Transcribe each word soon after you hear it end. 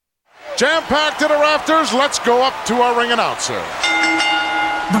jam-packed to the rafters. Let's go up to our ring announcer.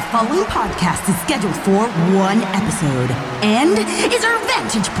 The following podcast is scheduled for one episode and is our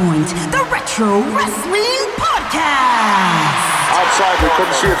Vantage Point, the Retro Wrestling Podcast. Outside, we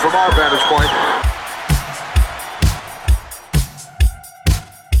couldn't see it from our vantage point.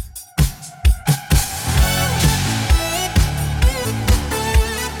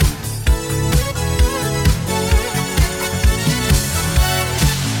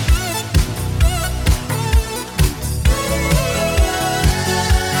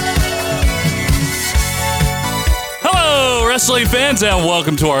 Wrestling fans, and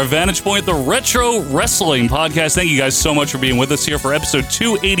welcome to our Vantage Point, the Retro Wrestling Podcast. Thank you guys so much for being with us here for episode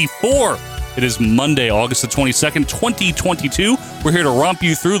 284. It is Monday, August the 22nd, 2022. We're here to romp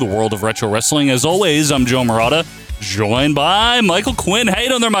you through the world of retro wrestling. As always, I'm Joe Murata, joined by Michael Quinn. How you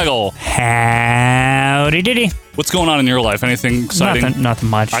doing there, Michael? Howdy diddy. What's going on in your life? Anything exciting? Nothing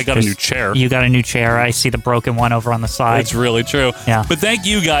much. I got a new chair. You got a new chair. I see the broken one over on the side. It's really true. Yeah. But thank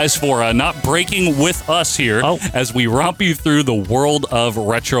you guys for not breaking with us here as we romp you through the world of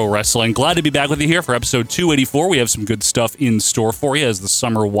retro wrestling. Glad to be back with you here for episode 284. We have some good stuff in store for you as the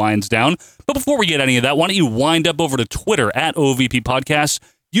summer winds down. But before we get any of that, why don't you wind up over to Twitter at OVP Podcast.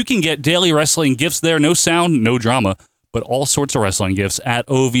 You can get daily wrestling gifts there. No sound, no drama, but all sorts of wrestling gifts at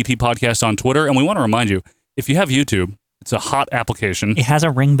OVP Podcast on Twitter. And we want to remind you, if you have YouTube, it's a hot application. It has a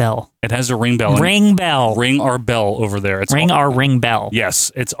ring bell. It has a ring bell. Ring bell. Ring our bell over there. Ring our ring bell.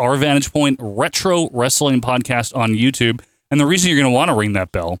 Yes, it's our Vantage Point Retro Wrestling Podcast on YouTube. And the reason you're going to want to ring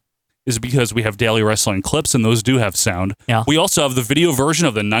that bell is because we have daily wrestling clips, and those do have sound. Yeah. We also have the video version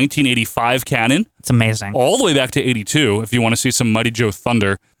of the 1985 canon. It's amazing. All the way back to 82, if you want to see some Mighty Joe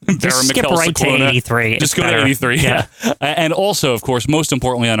Thunder. Just skip right to 83. Just go to 83, yeah. And also, of course, most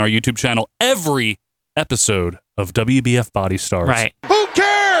importantly on our YouTube channel, every episode of WBF Body Stars. Right. Who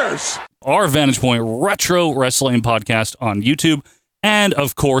cares? Our Vantage Point Retro Wrestling Podcast on YouTube. And,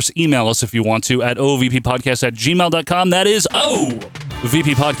 of course, email us if you want to at ovppodcast@gmail.com. That is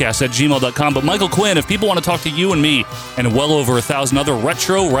ovppodcast@gmail.com. But, Michael Quinn, if people want to talk to you and me and well over 1,000 other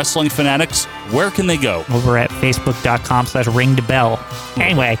retro wrestling fanatics, where can they go? Over at facebook.com/ringthebell.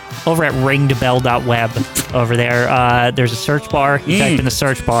 Anyway, over at ringthebell.web. Over there, there's a search bar. You type in the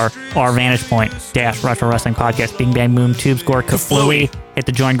search bar, our Vantage Point Retro Wrestling Podcast, Bing Bang Boom, Tube Score, Kaflooey. Hit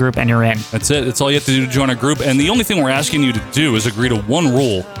the join group and you're in. That's it. That's all you have to do to join our group. And the only thing we're asking you to do is agree to one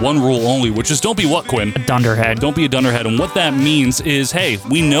rule only, which is don't be what, Quinn? A dunderhead. Don't be a dunderhead. And what that means is, hey,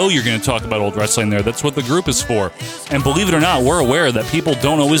 we know you're going to talk about old wrestling there. That's what the group is for. And believe it or not, we're aware that people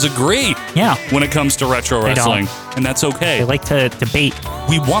don't always agree when it comes to retro wrestling. And that's okay. They like to debate.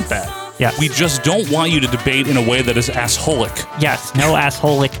 We want that. Yeah. We just don't want you to debate in a way that is assholic. Yes, no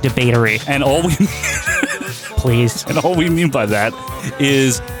assholic debatery. And all we please. And all we mean by that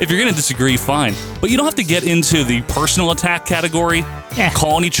is if you're going to disagree, fine. But you don't have to get into the personal attack category,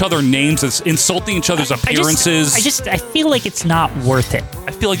 calling each other names, insulting each other's appearances. I feel like it's not worth it.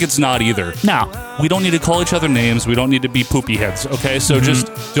 I feel like it's not either. No. We don't need to call each other names. We don't need to be poopy heads, okay? So just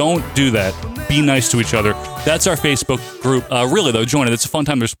don't do that. Be nice to each other. That's our Facebook group. Really, though, join it. It's a fun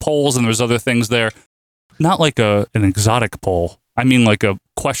time. There's polls and there's other things there. Not like an exotic poll. I mean like a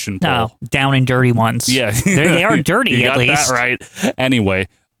question poll. No, down and dirty ones. Yeah. They are dirty, you at least. That right. Anyway,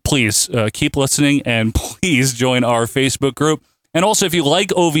 please keep listening and please join our Facebook group. And also, if you like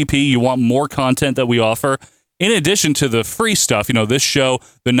OVP, you want more content that we offer, in addition to the free stuff, this show,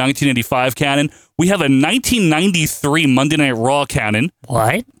 the 1985 canon, we have a 1993 Monday Night Raw canon.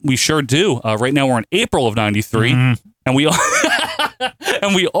 What? We sure do. Right now we're in April of 93. And we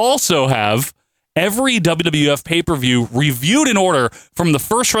also have every WWF pay-per-view reviewed in order from the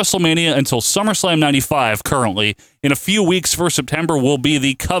first WrestleMania until SummerSlam 95 currently. In a few weeks for September will be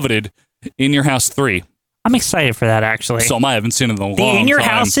the coveted In Your House 3. I'm excited for that, actually. So I haven't seen it in a long time. The In Your time.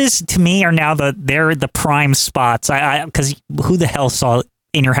 Houses, to me, are now they're the prime spots. Because who the hell saw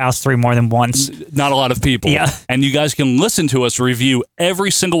In Your House 3 more than once? Not a lot of people. Yeah. And you guys can listen to us review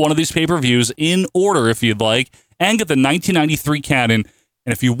every single one of these pay-per-views in order if you'd like, and get the 1993 canon.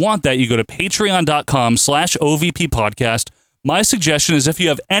 And if you want that, you go to patreon.com/OVP podcast. My suggestion is if you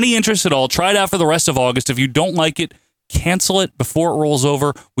have any interest at all, try it out for the rest of August. If you don't like it, cancel it before it rolls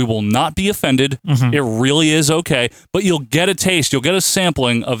over. We will not be offended. It really is okay. But you'll get a taste. You'll get a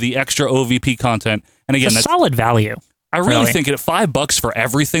sampling of the extra OVP content. And again, that's solid value. I really think at $5 for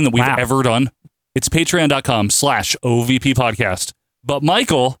everything that we've ever done, it's patreon.com/OVP podcast. But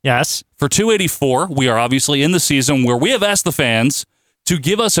Michael, yes, for 284, we are obviously in the season where we have asked the fans to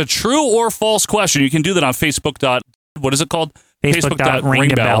give us a true or false question. You can do that on Facebook. What is it called?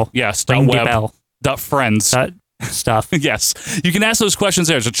 Facebook.ringbell. Yes. Ring.web. .friends. stuff. Yes. You can ask those questions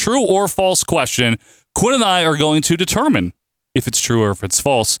there. It's a true or false question. Quinn and I are going to determine if it's true or if it's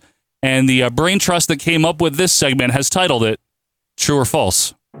false. And the brain trust that came up with this segment has titled it True or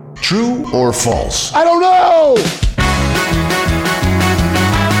False. True or false? I don't know!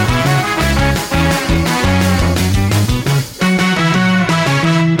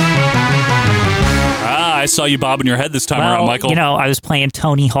 I saw you bobbing your head this time around, Michael. You know, I was playing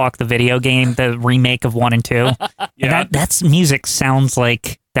Tony Hawk, the video game, the remake of 1 and 2. Yeah. And that's music sounds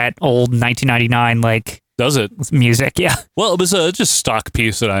like that old 1999, like... Does it? Music, yeah. Well, it was a just stock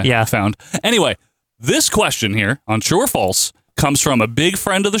piece that I found. Anyway, this question here on True or False comes from a big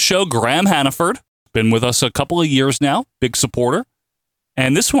friend of the show, Graham Hannaford. Been with us a couple of years now, big supporter.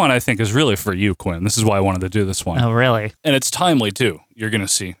 And this one, I think, is really for you, Quinn. This is why I wanted to do this one. Oh, really? And it's timely, too. You're going to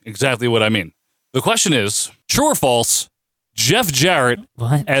see exactly what I mean. The question is, true or false, Jeff Jarrett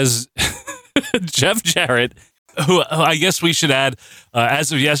as Jeff Jarrett, who I guess we should add,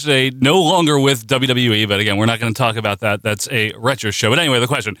 as of yesterday, no longer with WWE, but again, we're not going to talk about that. That's a retro show. But anyway, the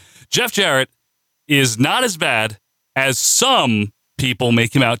question, Jeff Jarrett is not as bad as some people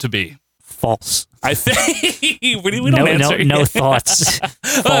make him out to be. False. I think we don't answer. No thoughts.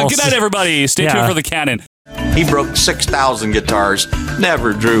 Good night, everybody. Stay tuned for the canon. He broke 6,000 guitars,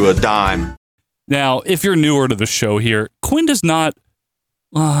 never drew a dime. Now, if you're newer to the show here, Quinn does not,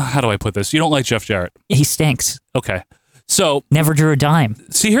 how do I put this? You don't like Jeff Jarrett. He stinks. Okay. So. Never drew a dime.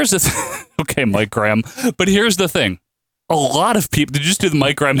 See, here's the thing. Okay, Mike Graham. But here's the thing. A lot of people, did you just do the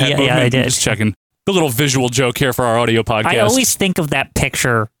Mike Graham head movement? Yeah, I did. Just checking. The little visual joke here for our audio podcast. I always think of that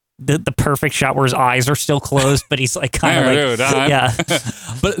picture, the perfect shot where his eyes are still closed, but he's like kind of like, yeah.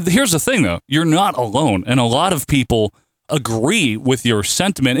 But here's the thing, though. You're not alone. And a lot of people agree with your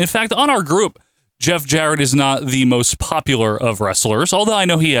sentiment. In fact, on our group, Jeff Jarrett is not the most popular of wrestlers, although I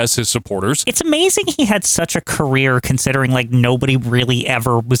know he has his supporters. It's amazing he had such a career considering like nobody really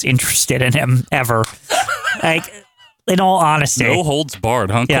ever was interested in him, ever. Like, in all honesty. No holds barred,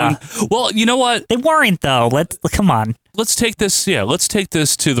 huh? Yeah. Quinn? Well, you know what? They weren't, though. Come on. Let's take this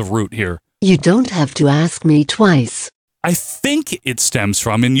to the root here. You don't have to ask me twice. I think it stems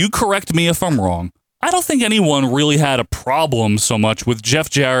from, and you correct me if I'm wrong, I don't think anyone really had a problem so much with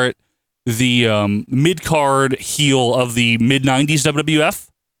Jeff Jarrett, the mid-card heel of the mid-90s WWF?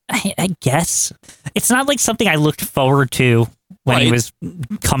 I guess. It's not like something I looked forward to when he was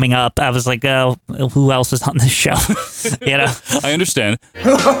coming up. I was like, oh, who else is on this show? You know? I understand. Who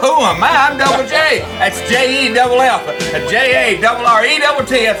am I? I'm Double J. That's J-E-double-F.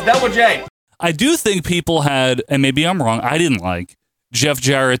 J-A-double-R-E-double-T. That's Double J. I do think people had, and maybe I'm wrong, I didn't like Jeff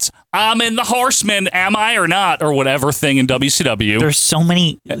Jarrett's I'm in the Horseman, am I or not, or whatever thing in WCW. There's so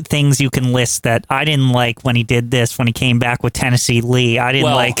many things you can list that I didn't like when he did this, when he came back with Tennessee Lee. I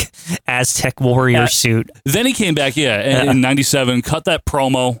didn't like Aztec Warrior suit. Then he came back, in 97, cut that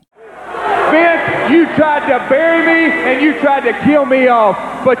promo. Vince, you tried to bury me and you tried to kill me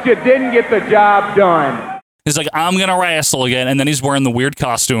off, but you didn't get the job done. He's like, I'm going to wrestle again, and then he's wearing the weird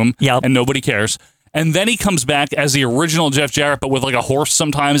costume, and nobody cares. And then he comes back as the original Jeff Jarrett, but with like a horse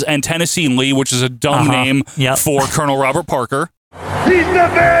sometimes, and Tennessee Lee, which is a dumb name for Colonel Robert Parker. He's the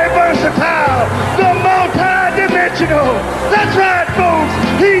very versatile, the multi-dimensional. That's right, folks.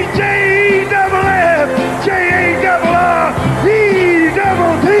 He's J-E-double-F,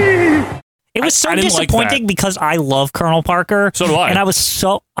 J-A-double-R-E-double-T. It was so disappointing because I love Colonel Parker. So do I. And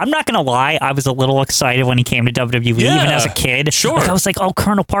I'm not going to lie, I was a little excited when he came to WWE, even as a kid. Sure. Like, I was like, oh,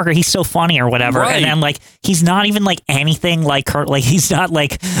 Colonel Parker, he's so funny or whatever. Right. And then, like, he's not even, like, anything like he's not,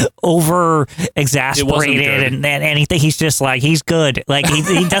 like, over-exasperated and anything. He's just, like, he's good. Like,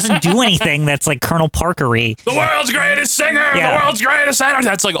 he doesn't do anything that's, like, Colonel Parker-y. The world's greatest singer! The world's greatest actor!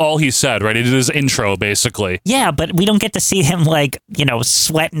 That's, like, all he said, right? He did his intro, basically. Yeah, but we don't get to see him, like,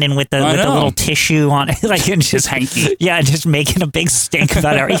 sweating and with the little tissue on it. Like, and just hanky. Yeah, just making a big stink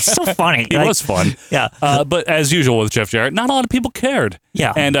about it. He's so funny. It was fun. Yeah. But as usual with Jeff Jarrett, not a lot of people cared.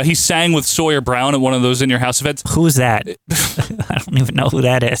 Yeah. And he sang with Sawyer Brown at one of those In Your House events. Who's that? I don't even know who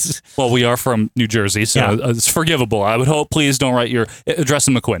that is. Well, we are from New Jersey, so it's forgivable. I would hope, please don't write your address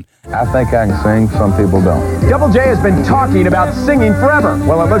to McQuinn. I think I can sing. Some people don't. Double J has been talking about singing forever.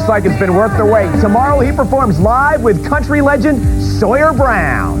 Well, it looks like it's been worth the wait. Tomorrow he performs live with country legend Sawyer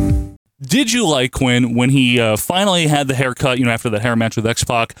Brown. Did you like Quinn when he finally had the haircut, after the hair match with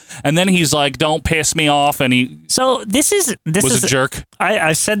X-Pac, and then he's like, "Don't piss me off," and he this is a jerk.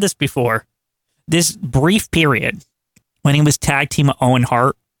 I said this before. This brief period when he was tag team with Owen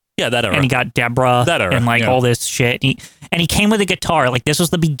Hart, that era, and he got Deborah, that era, and all this shit. And he came with a guitar. Like, this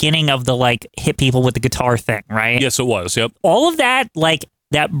was the beginning of the hit people with the guitar thing, right? Yes, it was. Yep. All of that,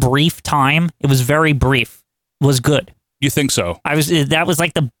 that brief time, it was very brief. was good. You think so? That was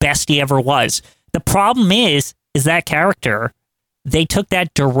like the best he ever was. The problem is that character, they took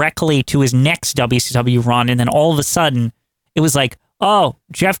that directly to his next WCW run, and then all of a sudden, it was like, oh,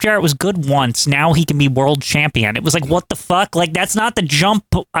 Jeff Jarrett was good once. Now he can be world champion. It was like, what the fuck? Like, that's not the jump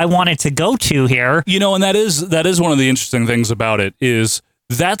I wanted to go to here. You know, and that is one of the interesting things about it is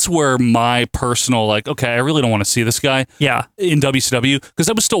that's where my personal, like, okay, I really don't want to see this guy in WCW, because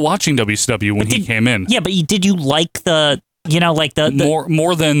I was still watching WCW when he came in. Yeah, but did you like the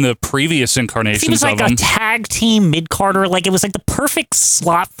more than the previous incarnations he was like of him. A tag team mid-carder. Like, it was like the perfect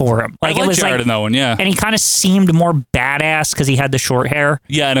slot for him. Like, I it was Jarrett like, in that one, yeah. And he kind of seemed more badass because he had the short hair.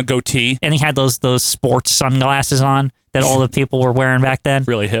 Yeah, and a goatee. And he had those sports sunglasses on that all the people were wearing back then.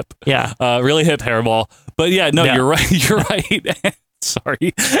 Really hip. Yeah. Really hip hairball. But yeah, no, you're right. You're right.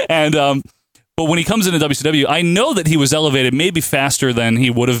 Sorry. And but when he comes into WCW, I know that he was elevated maybe faster than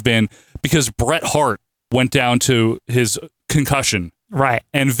he would have been because Bret Hart went down to his concussion. Right.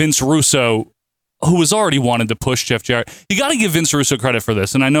 And Vince Russo, who was already wanted to push Jeff Jarrett, you got to give Vince Russo credit for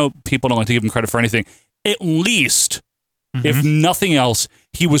this. And I know people don't like to give him credit for anything. At least, if nothing else,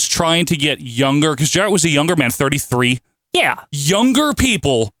 he was trying to get younger, because Jarrett was a younger man, 33. Yeah. Younger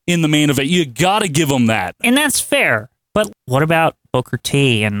people in the main event. You got to give him that. And that's fair. But what about Booker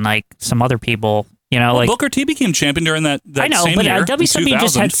T and like some other people? You know, like Booker T became champion during that I know, same but year. WCW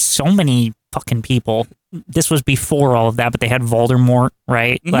just had so many fucking people. This was before all of that, but they had Voldemort,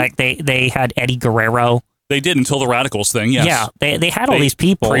 right? Like they had Eddie Guerrero. They did until the Radicals thing, yes. Yeah, they had all these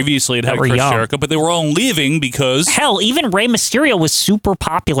people. Previously it had Chris Jericho, but they were all leaving because... Hell, even Rey Mysterio was super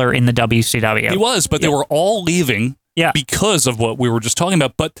popular in the WCW. He was, but they were all leaving because of what we were just talking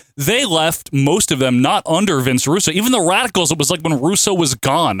about. But they left, most of them, not under Vince Russo. Even the Radicals, it was like when Russo was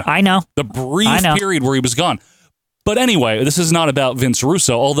gone. I know. The brief period where he was gone. But anyway, this is not about Vince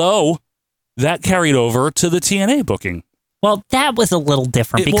Russo, although that carried over to the TNA booking. Well, that was a little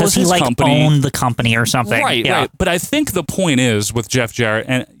different because he like owned the company or something. Right, right. But I think the point is with Jeff Jarrett,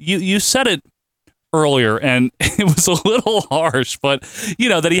 and you said it earlier, and it was a little harsh, but you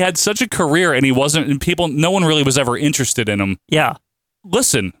know that he had such a career and he wasn't, and no one really was ever interested in him. Yeah.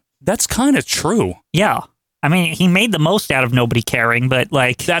 Listen, that's kind of true. Yeah. I mean, he made the most out of nobody caring, but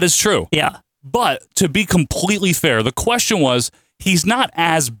like that is true. Yeah. But to be completely fair, the question was, he's not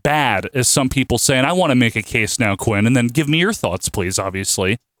as bad as some people say, and I want to make a case now, Quinn, and then give me your thoughts, please,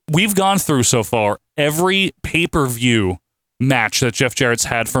 obviously. We've gone through so far every pay-per-view match that Jeff Jarrett's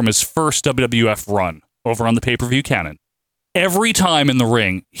had from his first WWF run over on the pay-per-view canon. Every time in the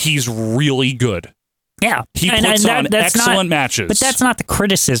ring, he's really good. Yeah. He puts on excellent matches. But that's not the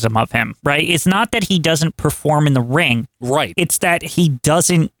criticism of him, right? It's not that he doesn't perform in the ring. Right. It's that he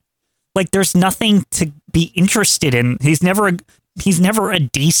doesn't, like, there's nothing to be interested in. He's never a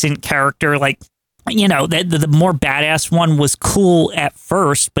decent character. Like, you know, the more badass one was cool at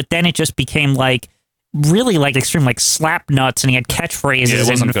first, but then it just became like really like extreme, like slap nuts, and he had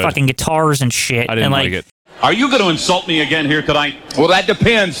catchphrases and fucking guitars and shit. I didn't like it. Are you going to insult me again here tonight? Well, that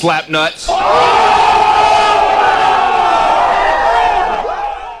depends, slap nuts.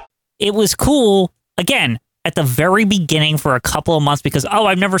 It was cool, again, at the very beginning for a couple of months because,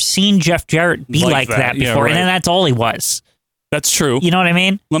 I've never seen Jeff Jarrett be like that before. Yeah, right. And then that's all he was. That's true. You know what I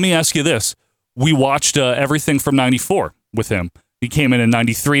mean? Let me ask you this. We watched everything from 94 with him. He came in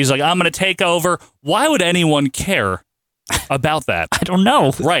 93. He's like, I'm going to take over. Why would anyone care about that? I don't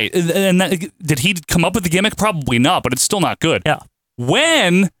know. Right. And did he come up with the gimmick? Probably not, but it's still not good. Yeah.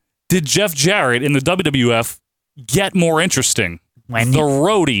 When did Jeff Jarrett in the WWF get more interesting? When the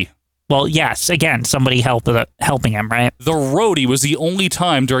roadie. Well, yes. Again, somebody helping him, right? The roadie was the only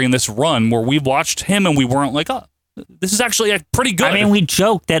time during this run where we watched him and we weren't like, oh, this is actually pretty good. I mean, we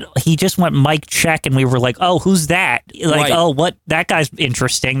joked that he just went mic check and we were like, oh, who's that? Like, right. Oh, what? That guy's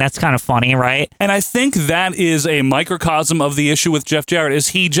interesting. That's kind of funny, right? And I think that is a microcosm of the issue with Jeff Jarrett is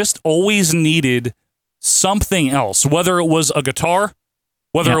he just always needed something else, whether it was a guitar,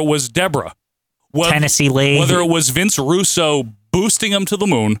 whether it was Deborah, Tennessee Lee, whether it was Vince Russo boosting him to the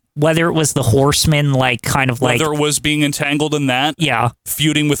moon, whether it was the Horseman, like kind of like whether it was being entangled in that,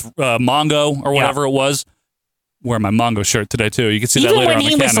 feuding with Mongo or whatever it was. Wearing my Mongo shirt today too. You can see that later on the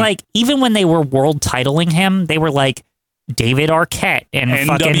canon. Was like, even when they were world titling him, they were like David Arquette and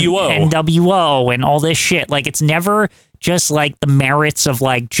NWO and all this shit. Like, it's never just like the merits of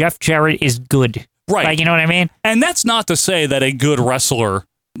like Jeff Jarrett is good, right? Like, you know what I mean? And that's not to say that a good wrestler,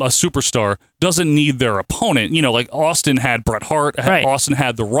 a superstar, doesn't need their opponent. You know, like Austin had Bret Hart, Austin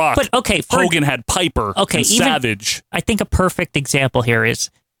had The Rock, but Hogan had Piper, and Savage. I think a perfect example here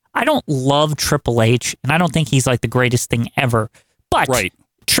is, I don't love Triple H, and I don't think he's like the greatest thing ever. But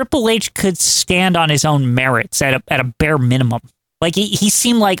Triple H could stand on his own merits at a bare minimum. Like he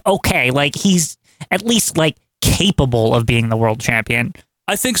seemed like okay, like he's at least like capable of being the world champion.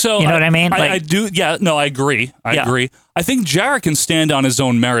 I think so. You know what I mean? I do. Yeah, no, I agree. I agree. I think Jarrett can stand on his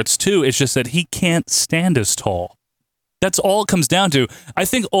own merits too. It's just that he can't stand as tall. That's all it comes down to. I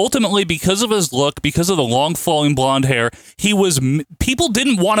think ultimately because of his look, because of the long flowing blonde hair, people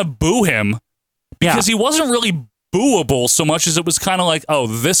didn't want to boo him because he wasn't really booable so much as it was kind of like, oh,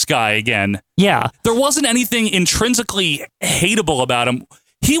 this guy again. Yeah. There wasn't anything intrinsically hateable about him.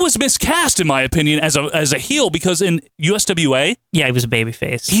 He was miscast, in my opinion, as a heel because in USWA, he was a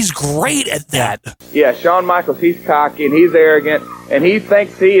babyface. He's great at that. Yeah, Shawn Michaels, he's cocky and he's arrogant and he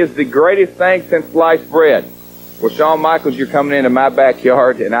thinks he is the greatest thing since sliced bread. Well, Shawn Michaels, you're coming into my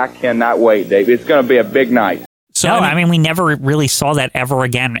backyard and I cannot wait, Dave. It's going to be a big night. So, I mean, we never really saw that ever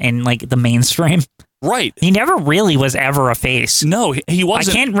again in like the mainstream. Right. He never really was ever a face. No, he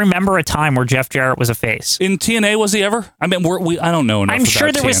wasn't. I can't remember a time where Jeff Jarrett was a face. In TNA, was he ever? I mean, I don't know enough I'm sure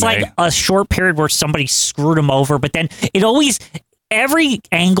about there TNA. was like a short period where somebody screwed him over, but then every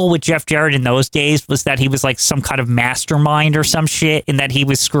angle with Jeff Jarrett in those days was that he was like some kind of mastermind or some shit and that he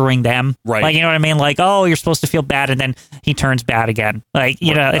was screwing them. Right. Like, you know what I mean? Like, oh, you're supposed to feel bad and then he turns bad again. Like,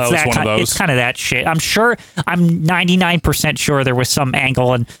 you know, it's that it's kind of that shit. I'm 99% sure there was some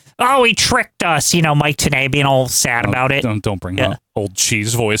angle and, oh, he tricked us. You know, Mike Tenay being all sad about it. Don't bring up old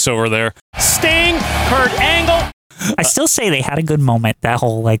cheese voice over there. Sting, Kurt Angle. I still say they had a good moment, that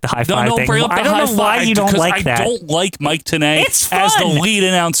whole, like, the high five thing. I don't know why you don't like that. I don't like Mike Tenay as the lead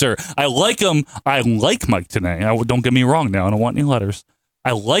announcer. I like him. I like Mike Tenay. Don't get me wrong now. I don't want any letters.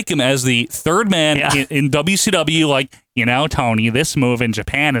 I like him as the third man in WCW, like, you know, Tony, this move in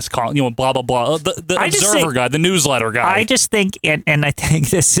Japan is called, you know, blah, blah, blah. The Observer guy, the newsletter guy. I just think, and I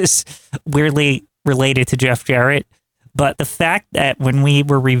think this is weirdly related to Jeff Jarrett, but the fact that when we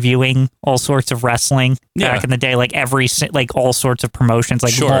were reviewing all sorts of wrestling back in the day, like all sorts of promotions,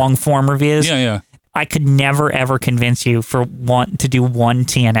 like long form reviews, I could never, ever convince you to do one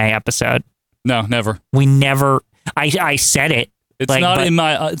TNA episode. No, never. We never, I said it. It's not in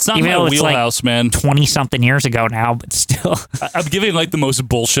my. It's not my wheelhouse, man. 20-something years ago now, but still. I'm giving like the most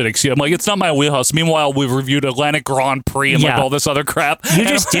bullshit excuse. I'm like, it's not my wheelhouse. Meanwhile, we've reviewed Atlantic Grand Prix and like all this other crap. You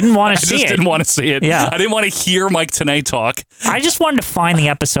just didn't want to see it. I just didn't want to see it. Yeah. I didn't want to hear Mike Tenay talk. I just wanted to find the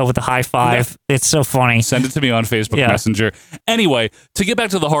episode with the high five. Yeah. It's so funny. Send it to me on Facebook Messenger. Anyway, to get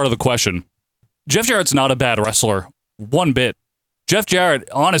back to the heart of the question, Jeff Jarrett's not a bad wrestler, one bit. Jeff Jarrett,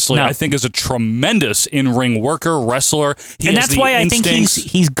 honestly, I think is a tremendous in-ring worker, wrestler. And that's why I think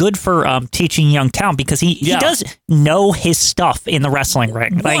he's good for teaching young talent because he does know his stuff in the wrestling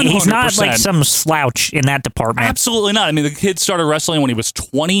ring. Like 100%. He's not like some slouch in that department. Absolutely not. I mean, the kid started wrestling when he was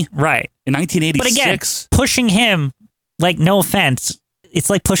 20. Right. In 1986. But again, pushing him, like, no offense, it's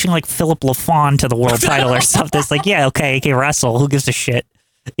like pushing like Philip LaFawn to the world title or something. It's like, yeah, okay, he can wrestle. Who gives a shit?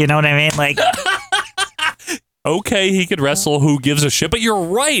 You know what I mean? Like... Okay, he could wrestle. Who gives a shit? But you're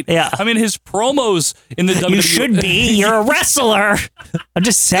right. Yeah. I mean, his promos in the WWE... You should be. You're a wrestler. I'm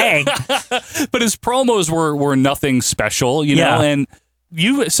just saying. But his promos were nothing special, you know? And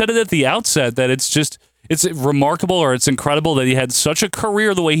you said it at the outset that it's remarkable or it's incredible that he had such a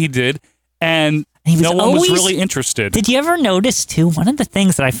career the way he did, and no one was really interested. Did you ever notice, too, one of the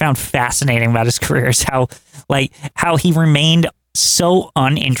things that I found fascinating about his career is how he remained so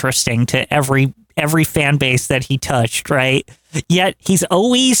uninteresting to every fan base that he touched, right? Yet he's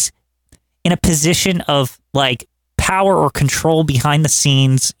always in a position of like power or control behind the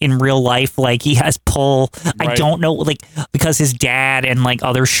scenes in real life. Like he has pull. Right. I don't know, like because his dad and like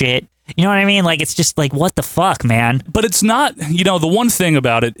other shit. You know what I mean? Like it's just like, what the fuck, man? But it's not, you know, the one thing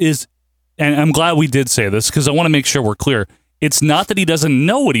about it is, and I'm glad we did say this because I want to make sure we're clear. It's not that he doesn't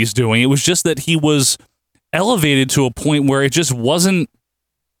know what he's doing. It was just that he was elevated to a point where it just wasn't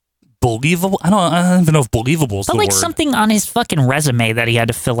believable. I don't even know if believable is the word. But like something on his fucking resume that he had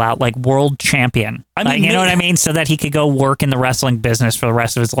to fill out, like world champion. I mean, like, you know what I mean? So that he could go work in the wrestling business for the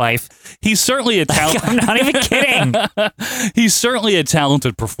rest of his life. He's certainly a talent. I'm not even kidding. He's certainly a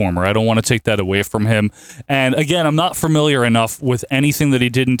talented performer. I don't want to take that away from him. And again, I'm not familiar enough with anything that he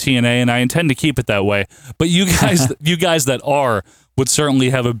did in TNA, and I intend to keep it that way. But you guys that are would certainly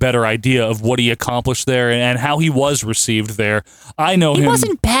have a better idea of what he accomplished there and how he was received there. I know he him.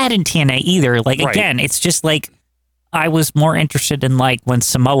 wasn't bad in TNA either. Like, again, it's just like I was more interested in like when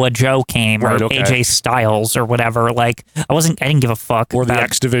Samoa Joe came or AJ Styles or whatever. Like, I didn't give a fuck. Or the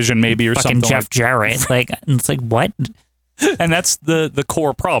X Division maybe or fucking something. Jeff Jarrett. Like, it's like, what? And that's the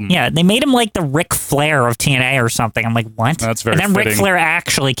core problem. Yeah, they made him like the Ric Flair of TNA or something. I'm like, what? That's very And then Ric fitting. Flair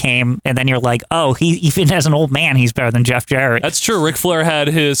actually came, and then you're like, oh, he even as an old man, he's better than Jeff Jarrett. That's true. Ric Flair had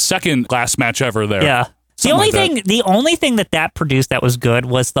his second last match ever there. Yeah. The only thing that produced that was good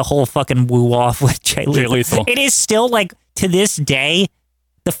was the whole fucking woo off with Jay Lethal. It is still like, to this day,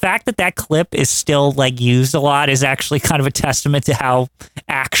 the fact that clip is still like used a lot is actually kind of a testament to how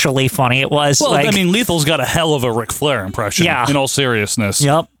actually funny it was. Well, like, I mean, Lethal's got a hell of a Ric Flair impression. Yeah. In all seriousness.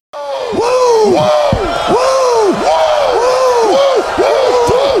 Yep. Woo!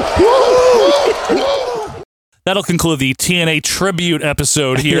 That'll conclude the TNA tribute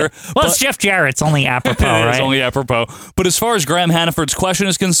episode here. Well, it's Jeff Jarrett. It's only apropos, right? It's only apropos. But as far as Graham Hannaford's question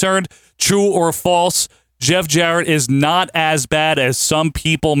is concerned, true or false, Jeff Jarrett is not as bad as some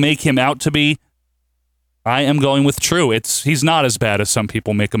people make him out to be. I am going with true. He's not as bad as some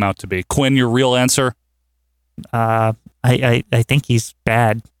people make him out to be. Quinn, your real answer? I think he's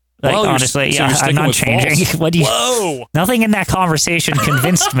bad. Like, Well, honestly, so you're I'm sticking not with changing. false. What do you? Whoa! Nothing in that conversation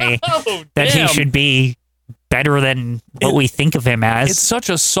convinced me that he damn. should be better than what we think of him as. It's such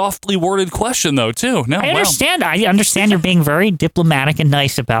a softly worded question, though, too. No, I understand. I understand you're being very diplomatic and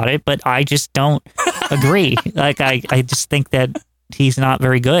nice about it, but I just don't agree. Like, I just think that he's not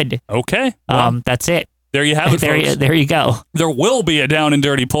very good. Okay. Well, that's it. There you have it, folks. There you go. There will be a down and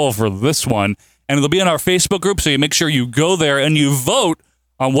dirty poll for this one, and it'll be in our Facebook group, so you make sure you go there and you vote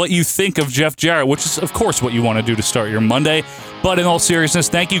on what you think of Jeff Jarrett, which is, of course, what you want to do to start your Monday. But in all seriousness,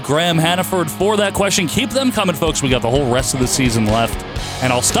 thank you, Graham Hannaford, for that question. Keep them coming, folks. We got the whole rest of the season left.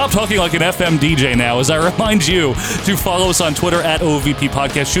 And I'll stop talking like an FM DJ now as I remind you to follow us on Twitter at OVP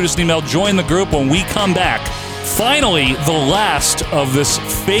Podcast. Shoot us an email. Join the group when we come back. Finally, the last of this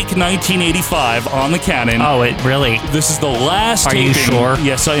fake 1985 on the canon. Oh, it really? This is the last Are you taping. sure?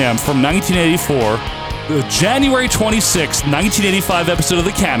 Yes, I am. From 1984. The January 26th, 1985 episode of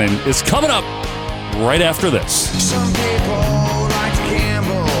The Canon is coming up right after this. Some people like to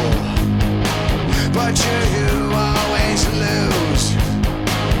gamble, but you always lose.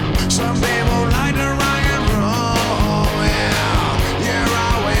 Some people like to rock and roll, yeah. You're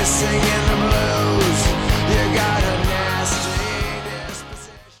always singing the blues. You got a nasty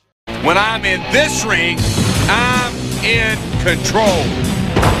disposition. When I'm in this ring, I'm in control.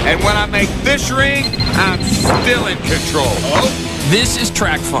 And when I make this ring, I'm still in control. This is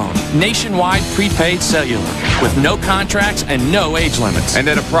TracFone, nationwide prepaid cellular, with no contracts and no age limits. And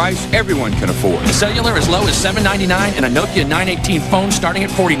at a price everyone can afford. Cellular as low as $7.99 and a Nokia 918 phone starting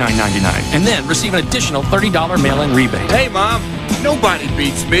at $49.99. And then receive an additional $30 mail-in rebate. Hey, Mom, nobody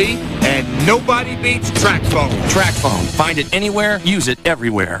beats me, and nobody beats TracFone. TracFone. Find it anywhere, use it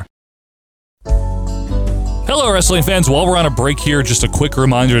everywhere. Hello, wrestling fans. While we're on a break here, just a quick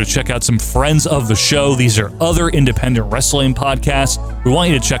reminder to check out some friends of the show. These are other independent wrestling podcasts. We want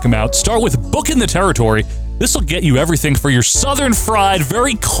you to check them out. Start with Bookin' the Territory. This will get you everything for your southern fried,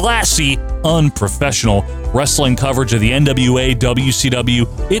 very classy, unprofessional wrestling coverage of the NWA,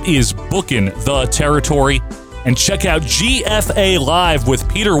 WCW. It is Bookin' the Territory. And check out GFA Live with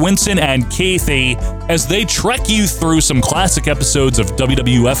Peter Winson and Kathy as they trek you through some classic episodes of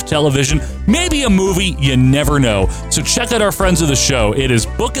WWF television, maybe a movie, you never know. So check out our friends of the show. It is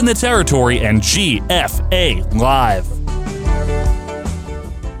Bookin' the Territory and GFA Live.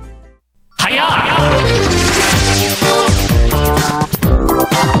 Hiya!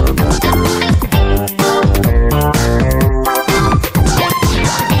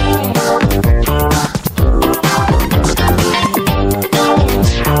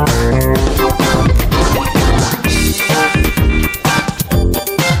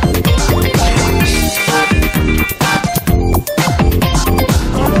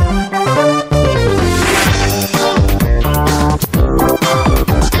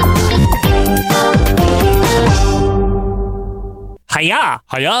 Hiya!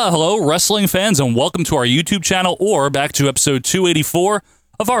 Hiya! Hello, wrestling fans, and welcome to our YouTube channel or back to episode 284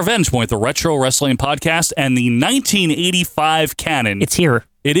 of our Revenge Point, the Retro Wrestling Podcast, and the 1985 canon. It's here.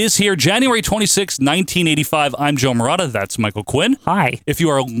 It is here, January 26, 1985. I'm Joe Murata. That's Michael Quinn. Hi. If you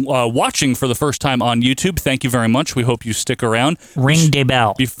are watching for the first time on YouTube, thank you very much. We hope you stick around. Ring the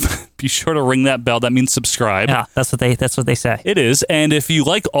bell. Be sure to ring that bell. That means subscribe. Yeah, that's what they say. It is. And if you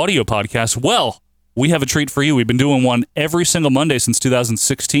like audio podcasts, well, we have a treat for you. We've been doing one every single Monday since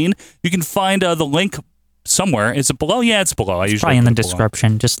 2016. You can find the link somewhere. Is it below? Yeah, it's below. It's probably in the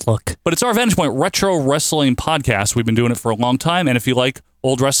description. Just look. But it's our Revenge Point Retro Wrestling Podcast. We've been doing it for a long time. And if you like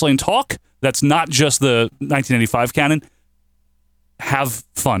old wrestling talk, that's not just the 1985 canon. have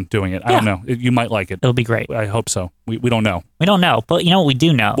fun doing it. I don't know. You might like it. It'll be great. I hope so. We don't know. We don't know, but you know what we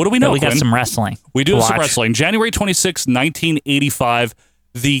do know? What do we know, That we got Quinn? some wrestling. We do to have some watch. wrestling. January 26, 1985.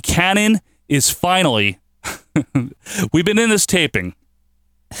 The canon is finally. We've been in this taping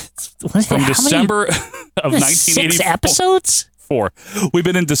from December of 1984. 6 episodes? 4. We've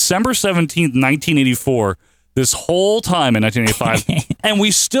been in December 17th, 1984. This whole time in 1985, and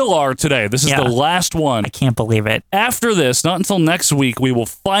we still are today. This is the last one. I can't believe it. After this, not until next week, we will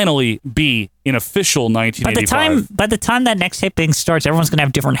finally be in official 1985. By the time that next taping starts, everyone's gonna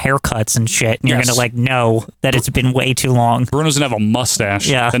have different haircuts and shit, and you're gonna know that it's been way too long. Bruno's gonna have a mustache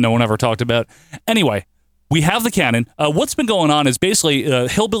that no one ever talked about. Anyway, we have the canon. What's been going on is basically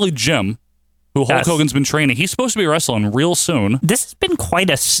Hillbilly Jim, who Hulk Hogan's been training. He's supposed to be wrestling real soon. This has been quite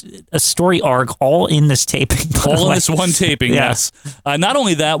a story arc all in this taping. All in this one taping, yes. Not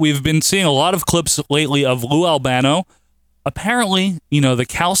only that, we've been seeing a lot of clips lately of Lou Albano. Apparently, the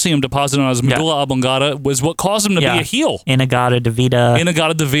calcium deposit on his medulla oblongata was what caused him to be a heel. Inagata-Davida.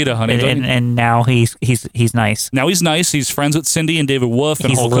 Inagata-Davida, honey. And now he's nice. Now he's nice. He's friends with Cindy and David Wolf and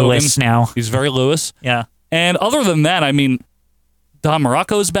He's Hulk Lewis Hogan. now. He's very Lewis. Yeah. And other than that, I mean, Don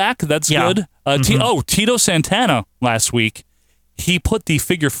Morocco's back. That's good. Tito Santana last week, he put the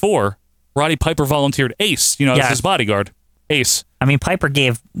figure 4. Roddy Piper volunteered Ace, as his bodyguard. Ace. I mean, Piper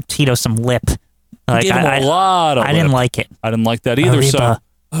gave Tito some lip. He gave him a lot of I didn't lip. like it. I didn't like that either.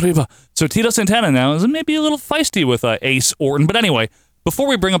 Arriba. So Tito Santana now is maybe a little feisty with Ace Orton. But anyway, before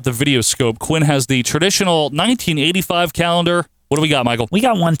we bring up the video scope, Quinn has the traditional 1985 calendar. What do we got, Michael? We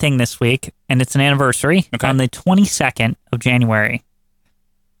got one thing this week, and it's an anniversary. Okay. On the 22nd of January,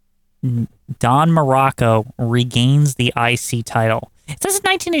 Don Morocco regains the IC title. It says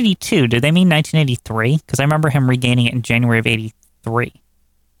 1982. Did they mean 1983? Because I remember him regaining it in January of 83.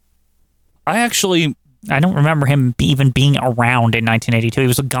 I don't remember him even being around in 1982. He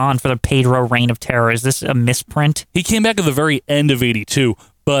was gone for the Pedro Reign of Terror. Is this a misprint? He came back at the very end of 82,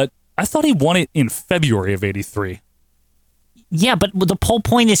 but I thought he won it in February of 83. Yeah, but the whole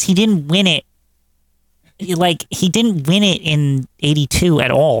point is he didn't win it. He didn't win it in 82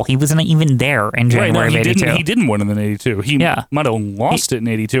 at all. He wasn't even there in January of 82. He didn't win it in 82. He might have lost it in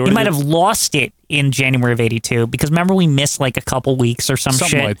 82. He might have lost it in January of 82 because remember we missed a couple weeks or something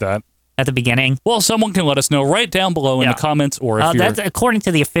shit like that at the beginning. Well, someone can let us know right down below in the comments, or if that's according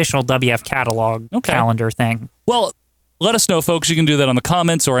to the official WF catalog calendar thing. Well, let us know, folks. You can do that on the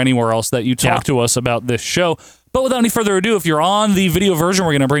comments or anywhere else that you talk to us about this show. But without any further ado, if you're on the video version,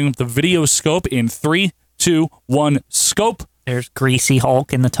 we're going to bring up the video scope in 3, 2, 1, scope. There's Greasy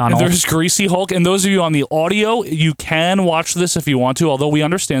Hulk in the tunnel. There's Greasy Hulk. And those of you on the audio, you can watch this if you want to, although we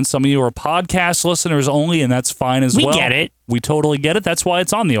understand some of you are podcast listeners only, and that's fine as well. We get it. We totally get it. That's why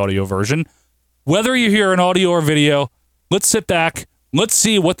it's on the audio version. Whether you hear an audio or video, let's sit back. Let's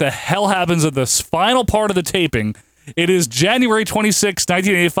see what the hell happens at this final part of the taping. It is January 26,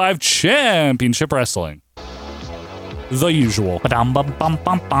 1985, Championship Wrestling. The usual. I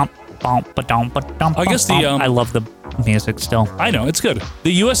guess I love the music still. I know, it's good.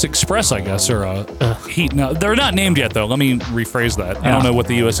 The U.S. Express, I guess, are Heat. No, they're not named yet, though. Let me rephrase that. I don't know what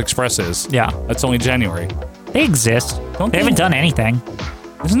the U.S. Express is. Yeah. That's only January. They exist. They haven't done anything.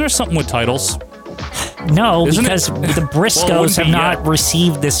 Isn't there something with titles? No, Isn't because it? the Briscoes have not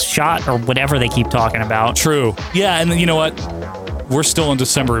received this shot or whatever they keep talking about. True. Yeah, and you know what? We're still in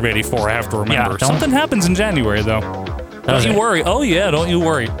December of 84, I have to remember. Something happens in January, though. Don't you worry. Oh, yeah, don't you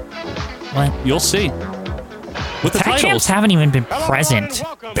worry. What? You'll see. With the Tag titles. champs haven't even been present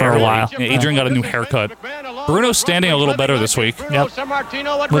for a while. Yeah, Adrian got a new haircut. Bruno's standing a little better this week. Yep.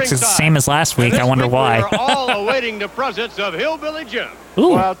 Looks the same as last week. I wonder why. We're all awaiting the presence of Hillbilly Jim. Ooh.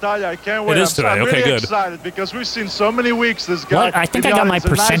 Well, I'll tell you, I can't wait. It is today. I'm Okay, really good. excited because we've seen so many weeks this guy. Well, I think I got my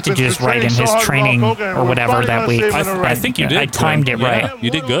percentages right in his training or whatever that week. I think you did. I timed it right. You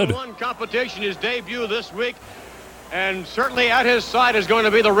did good. One competition, his debut this week. And certainly at his side is going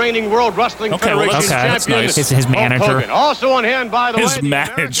to be the reigning World Wrestling Federation that's champion. nice. His manager. Hulk Hogan. Also on hand, by the way, His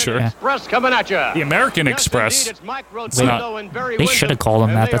manager. the Express coming at you. The American Express. They should have called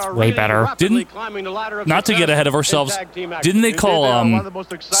him that. That's way better. Not to get ahead of ourselves, didn't they call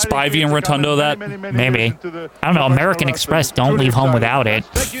Spivey and Rotundo that? Maybe. I don't know. American Express don't leave home without it.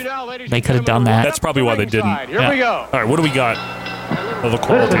 They could have done that. That's probably why they didn't. Here we go. All right, what do we got? Oh, the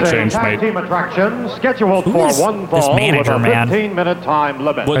quality change made. Team attraction scheduled Who for is one this fall manager, with a man? 15-minute time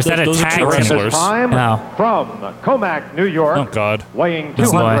limit. What, Is that a those are tag two team? wrestlers. Time No. from Comac, New York. Oh, God. Weighing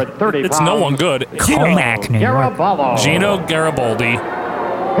This boy. 230 It's pounds. no one good. Comac, New York. Garibaldi. Gino Garibaldi.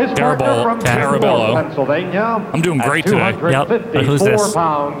 His partner from Carabello. Pennsylvania. I'm doing great today. Yep. But who's this?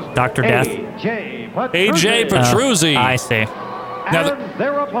 Pounds, Dr. Death? AJ AJ Petruzzi. I see. Now and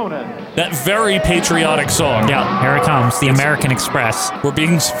their opponents. that very patriotic song. Yeah, here it comes, the American Express. We're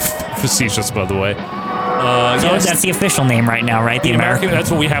being facetious, by the way. So yes, that's the official name right now, right? the American.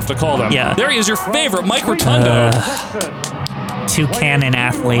 That's what we have to call them. Yeah. There he is, your favorite, Mike Rotundo. Two-cannon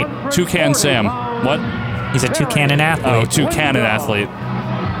athlete. Toucan Sam. What? He's a two-cannon athlete. Oh, two-cannon athlete.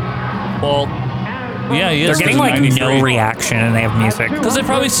 Well, yeah, he They're is. getting like no reaction and they have music. Because they've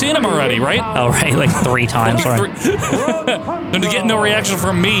probably seen him already, right? Oh, right, like 3 times. Right. And to get no reaction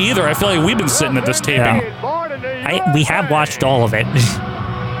from me either. I feel like we've been sitting at this taping. Yeah. We have watched all of it.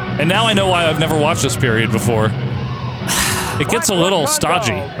 And now I know why I've never watched this period before. It gets a little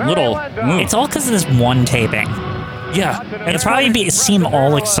stodgy. It's all because of this one taping. Yeah. And it'll probably seem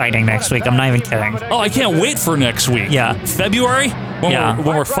all exciting next week. I'm not even kidding. Oh, I can't wait for next week. Yeah. February? When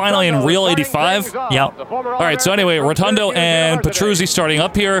we're finally in real 85? Yep. All right, so anyway, Rotundo and Petruzzi starting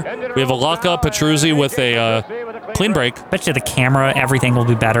up here. We have a lockup, Petruzzi with a clean break. Bet you the camera, everything will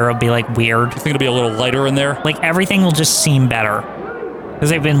be better. It'll be like weird. You think it'll be a little lighter in there? Like everything will just seem better. Because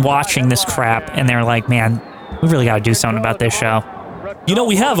they've been watching this crap and they're like, man, we really got to do something about this show. You know,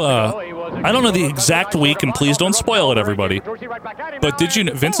 we have I don't know the exact week, and please don't spoil it, everybody. But did you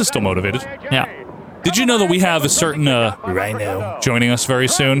know, Vince is still motivated. Yeah. Did you know that we have a certain rhino joining us very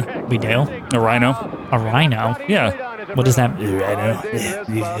soon? We do? A rhino? A rhino? Yeah. What is that? Rhino.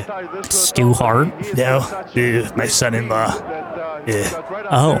 Stu Hart? No. My son-in-law.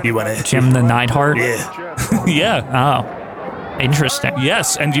 Oh. You want to? Jim the Neidhart? Yeah. Yeah. Oh. Interesting.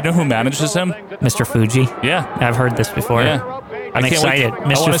 Yes, and do you know who manages him? Mr. Fuji? Yeah. I've heard this before. Yeah. I'm excited.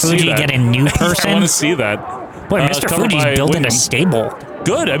 Mr. Fuji get a new person? I want to see that. Boy, Mr. Fuji's building a stable.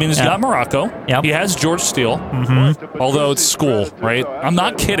 Good. I mean, he's got Morocco. Yep. He has George Steele. Mm-hmm. Although it's school, right? I'm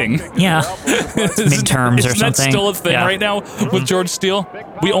not kidding. Yeah. Midterms or something. Isn't that still a thing right now with George Steele?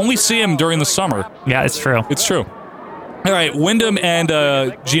 We only see him during the summer. Yeah, it's true. It's true. All right, Wyndham and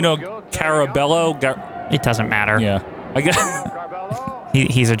Gino Carabello. It doesn't matter. Yeah. I guess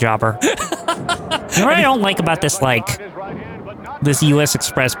he's a jobber. You know what I don't like about this, this U.S.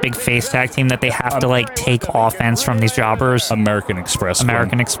 Express big face tag team, that they have to take offense from these jobbers? American Express.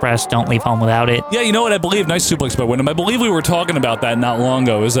 Express, don't leave home without it. Yeah, you know what I believe? Nice suplex by Wyndham. I believe we were talking about that not long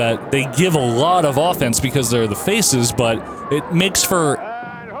ago, is that they give a lot of offense because they're the faces, but it makes for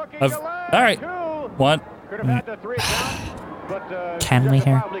all right. What? Can we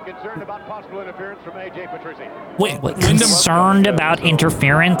hear? Wait, concerned about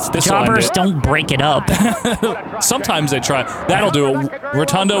interference? Jobbers don't break it up. Sometimes they try. That'll do it.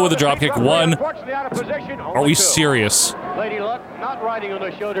 Rotundo with a dropkick. 1. Are we serious? Lady Luck not riding on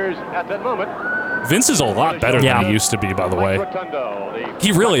the shoulders at that moment. Vince is a lot better than he used to be, by the way.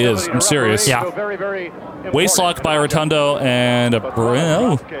 He really is. I'm serious. Yeah. Waistlock by Rotundo and a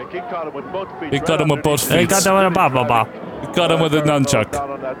He got him with both feet. He got him with a ba-ba-ba. He got him with a nunchuck.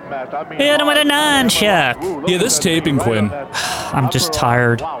 Hit him with a nunchuck. Yeah, this taping, Quinn. I'm just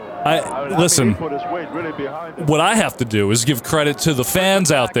tired. Listen, what I have to do is give credit to the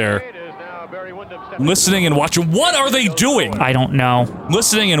fans out there listening and watching. What are they doing? I don't know.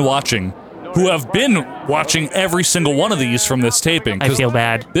 Listening and watching, who have been watching every single one of these from this taping. I feel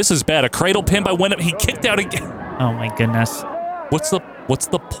bad. This is bad. A cradle pin by Wyndham. He kicked out again. Oh my goodness. What's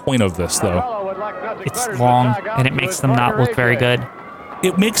the point of this, though? It's long, and it makes them not look very good.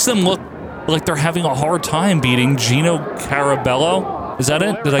 It makes them look like they're having a hard time beating Gino Carabello. Is that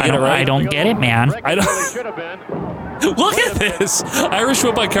it? Did I get it right? I don't get it, man. I don't. Look at this! Irish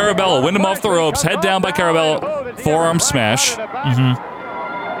whip by Carabello. Wyndham off the ropes. Head down by Carabello. Forearm smash.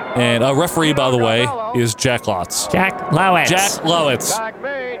 Mm-hmm. And a referee, by the way, is Jack Lotz. Jack Lowitz. Jack Lowitz.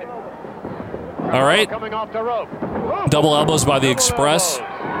 All right. Double elbows by the Express.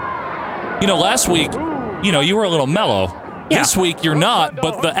 You know, last week, you were a little mellow. Yeah. This week, you're not,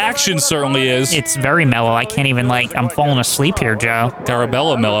 but the action certainly is. It's very mellow. I can't even, I'm falling asleep here, Joe.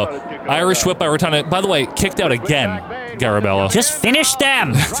 Carabello mellow. Irish whip by Rotundo. By the way, kicked out again, Carabello. Just finish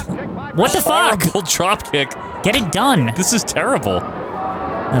them. What the fuck? Horrible drop kick. Get it done. This is terrible.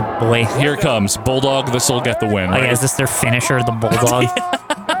 Oh, boy. Here it comes. Bulldog, this will get the win. Right? Oh, yeah, is this their finisher, the Bulldog?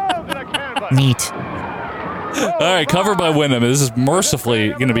 Neat. All right, covered by Wyndham. This is mercifully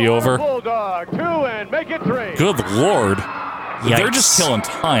going to be over. Good Lord. Yikes. They're just killing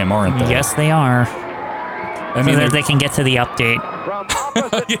time, aren't they? Yes, they are. I mean, so that they can get to the update.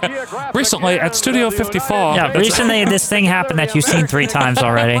 Yeah. Recently, at Studio 54. Yeah, recently this thing happened that you've seen 3 times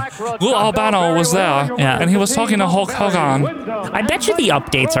already. Lou Albano was there, and he was talking to Hulk Hogan. I bet you the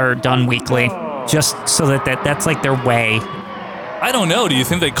updates are done weekly, just so that's like their way. I don't know. Do you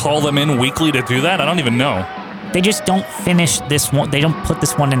think they call them in weekly to do that? I don't even know. they just don't finish this one. They don't put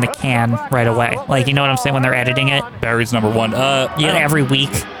this one in the can right away. Like, you know what I'm saying when they're editing it? Barry's number one. Every week.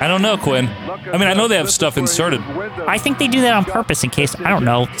 I don't know, Quinn. I mean, I know they have stuff inserted. I think they do that on purpose in case, I don't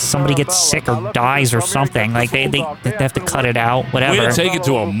know, somebody gets sick or dies or something. Like, they have to cut it out, whatever. Way to take it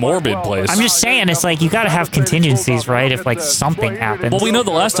to a morbid place. I'm just saying, it's like, you gotta have contingencies, right? If, like, something happens. Well, we know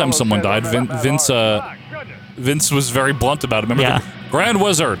the last time someone died, Vince was very blunt about it. Remember, the Grand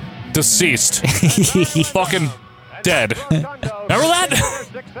Wizard, deceased. Fucking dead. Remember that?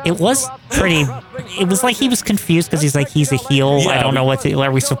 It was pretty... It was like he was confused because he's like, he's a heel. Yeah. I don't know what to...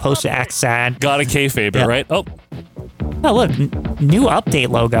 Are we supposed to act sad? Gotta kayfabe it, right? Oh, look. New update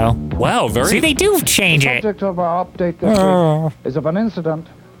logo. Wow, very... See, they do change The it. subject of our update this week is of an incident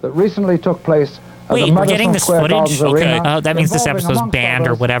that recently took place at Wait, the we're Madison getting this Square footage? Gardens Okay. Arena, Oh, that means this involving, episode's amongst banned or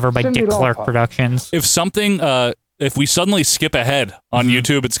others, whatever by Cyndi Dick Clark Lauper. Productions. If something, if we suddenly skip ahead on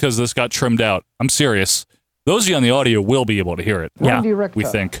YouTube, it's because this got trimmed out. I'm serious. Those of you on the audio will be able to hear it. Wendy Richter, we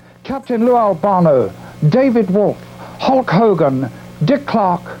think. Captain Lou Albano, David Wolf, Hulk Hogan, Dick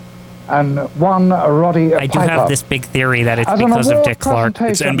Clark, and one Roddy I do Piper. have this big theory that it's As an because of award Dick Clark.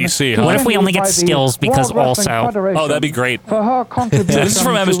 It's NBC, huh? What if we only get by the stills because World Wrestling also... Federation Oh, that'd be great. For her contribution This is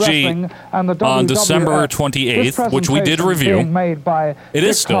from to MSG wrestling and the on WWF. December This 28th, which we did presentation review. being made by It Dick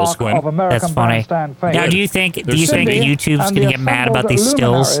is stills, Clark Quinn. of American That's funny. Bandstand fame. Now, do you think Cindy YouTube's and going to the get mad about assembled these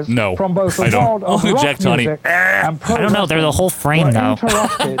stills? luminaries No, from both the I don't. world of Oh, rock Jack Tunney. music and pro I don't know. They're the whole frame, were though.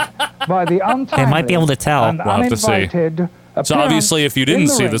 interrupted by the They might be able to tell. and We'll have to see. uninvited So obviously, if you didn't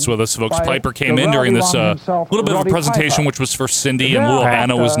see this with us, folks, Piper came in during this little bit of a presentation, which was for Cindy, and Lou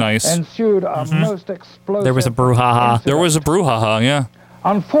Albano was nice. Ensued a most explosive There was a brouhaha. There was a brouhaha, yeah.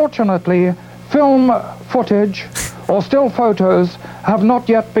 Unfortunately, film footage or still photos have not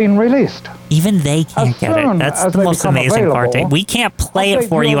yet been released. Even they can't get it. soon That's as the they most become amazing part. available, We can't play it update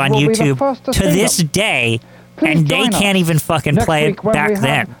for you viewers on will be the YouTube first to to see this them. day, Please and they join us can't even fucking next play week it when back we have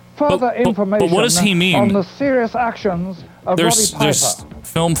then. Further information what does he mean? on the serious actions of There's Roddy Piper.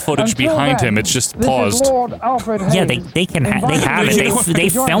 film footage Until behind then, him. It's just this is paused. Lord Alfred Yeah, Hayes they have inviting it. you They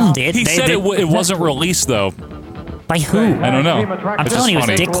to join filmed us. it. He said They- it wasn't released, though. By who? I don't know. I'm It's telling you, just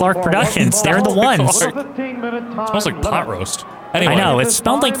it's funny. Dick Clark Productions. They're the ones. Smells like pot roast. Anyway. I know. It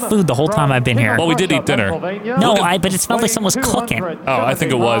smelled like food the whole time I've been here. Well, we did eat dinner. No, but it smelled like someone was cooking. Oh, I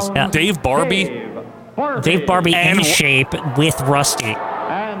think it was. Yeah. Dave Barbie. Dave Barbie in shape with Rusty.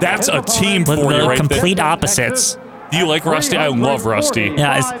 That's a team for With you the right complete there. opposites. Do you like Rusty? I love Rusty.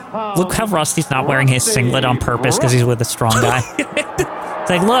 Yeah, look how Rusty's not wearing his singlet on purpose because he's with a strong guy. It's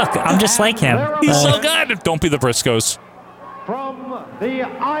like, look, I'm just like him. He's so good. Don't be the Briscoes. From the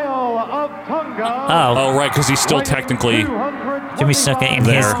Isle of Tonga. Oh, right, because he's still technically Jimmy Snuka in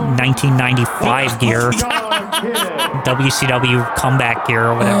his 1995 gear, WCW comeback gear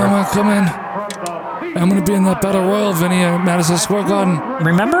or whatever. Oh, come in. I'm going to be in that Battle Royal, Vinny, at Madison Square Garden.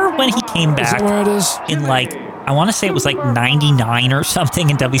 Remember when he came back? Is that where it is? In like, I want to say it was like 99 or something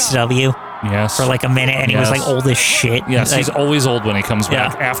in WCW. Yes. For like a minute, and he was like old as shit. Yes, like, he's always old when he comes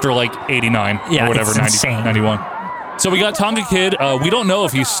back after like 89 Yeah, or whatever, it's 90, insane. 91. So we got Tonga Kid. We don't know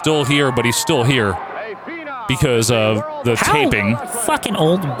if he's still here, but he's still here because of the taping. How fucking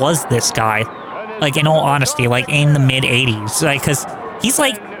old was this guy? Like, in all honesty, like in the mid 80s, like, because he's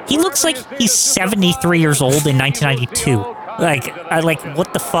like, he looks like he's 73 years old in 1992. Like,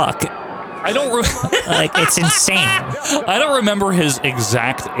 what the fuck? I don't like, it's insane. I don't remember his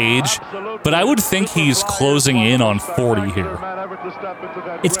exact age, but I would think he's closing in on 40 here.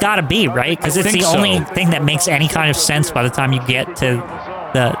 It's got to be, right? Because it's the only thing that makes any kind of sense by the time you get to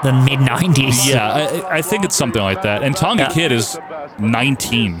the mid 90s. Yeah, I think it's something like that. And Tonga Kid is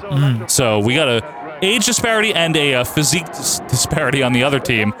 19, so we got a age disparity and a physique disparity on the other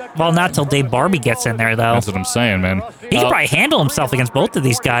team. Well, not till Dave Barbie gets in there, though. That's what I'm saying, man. He can probably handle himself against both of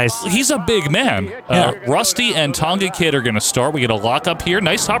these guys. He's a big man. Rusty and Tonga Kid are going to start. We get a lock up here.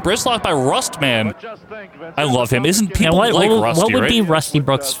 Nice top wrist lock by Rust Man. I love him. Isn't people like Rusty, What would right? be Rusty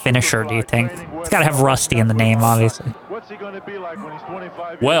Brooks' finisher, do you think? It's got to have Rusty in the name, obviously.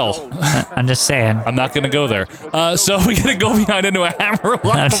 Well, I'm just saying. I'm not going to go there. So we're going to go behind into a hammer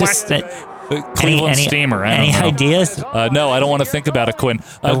lock. Cleveland Steamer. Any ideas? No, I don't want to think about it, Quinn.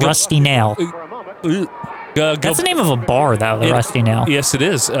 Rusty Nail. That's the name of a bar, though, the Rusty Nail. Yes, it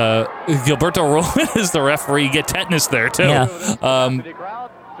is. Gilberto Roman is the referee. You get tetanus there, too. Yeah. And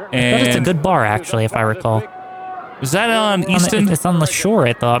But it's a good bar, actually, if I recall. Is that on Easton? It's on the shore,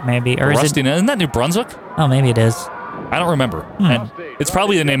 I thought, maybe. Or Rusty Nail. Isn't that New Brunswick? Oh, maybe it is. I don't remember. And it's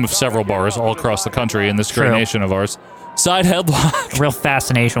probably the name of several bars all across the country in this great nation of ours. Side headlock. Real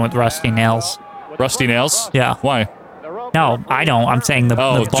fascination with Rusty Nails. Rusty Nails? Yeah. Why? No, I don't. I'm saying the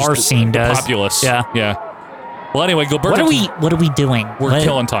bar scene does. Populace. Yeah. Yeah. Well, anyway, Gilberto. What are we doing? We're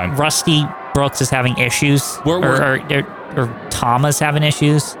killing time. Rusty Brooks is having issues. Or Tama's having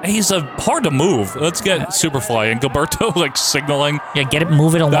issues. He's hard to move. Let's get Superfly and Gilberto like signaling. Yeah,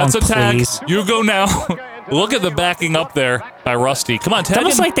 move it along, That's attack. please. You go now. Look at the backing up there by Rusty. Come on, tag It's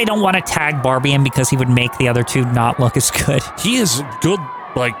almost him. like they don't want to tag Barbie in because he would make the other two not look as good. He is good,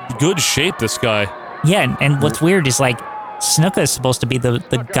 good shape. This guy. Yeah, and what's weird is like Snuka is supposed to be the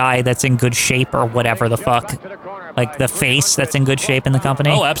guy that's in good shape or whatever the fuck. Like the face that's in good shape in the company.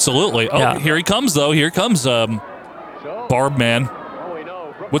 Oh, absolutely. Oh, Yeah. Here he comes, though. Here comes Barb Man.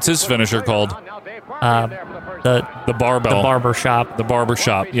 What's his finisher called? The barbell. The barber shop. The barber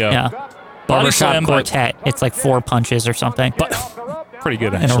shop, Yeah. Body Barbershop slam, quartet. It's like 4 punches or something. But pretty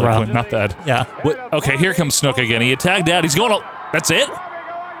good, In a actually. row. Not bad. Yeah. Okay, here comes Snook again. He tagged out. He's going. That's it?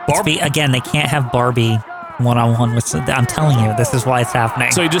 Again, they can't have Barbie one-on-one with... I'm telling you, this is why it's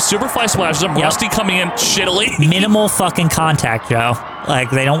happening. So he just Superfly splashes him. Yep. Rusty coming in shittily. Minimal fucking contact, Joe.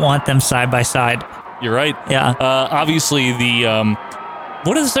 Like, they don't want them side by side. You're right. Yeah. Obviously, the...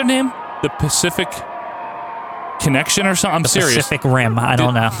 what is their name? The Pacific Connection or something? I'm serious. Pacific Rim. I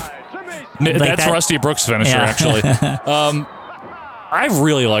don't know. That's Rusty Brooks' finisher, actually. I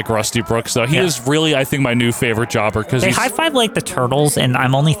really like Rusty Brooks, though. He is really, I think, my new favorite jobber. Because They high-five like the turtles, and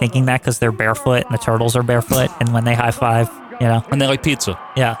I'm only thinking that because they're barefoot, and the turtles are barefoot, and when they high-five, you know. And they like pizza.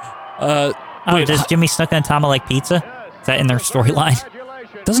 Yeah. Does Jimmy Snuka and Tama like pizza? Is that in their storyline?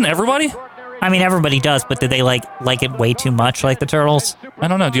 Doesn't everybody? I mean, everybody does, but do they like it way too much like the turtles? I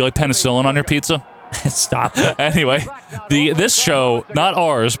don't know. Do you like penicillin on your pizza? Stop. Anyway, this show, not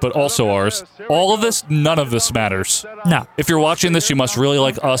ours, but also ours, all of this, none of this matters. No. If you're watching this, you must really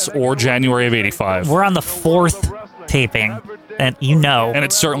like us or January of 85. We're on the 4th taping, and you know. And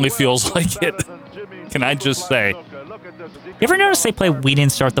it certainly feels like it. Can I just say? You ever notice they play We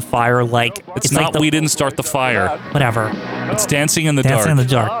Didn't Start the Fire like... It's not We Didn't Start the Fire. Whatever. It's Dancing in the Dark. Dancing in the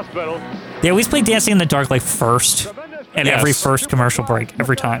Dark. They always play Dancing in the Dark like first. And every first commercial break,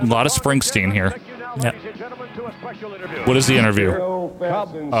 every time. A lot of Springsteen here. Yep. What is the interview?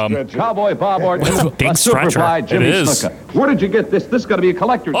 Cowboy Bob Orton. Big stretcher. Jimmy It is. Snuka. Where did you get this? This got to be a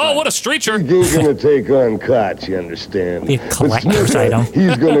collector's Oh, what a streacher. He's going to take on Koch, you understand? Be a collector's item.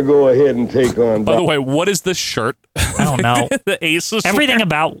 He's going to go ahead and take on... By the way, what is this shirt? I don't know. The Ace is Everything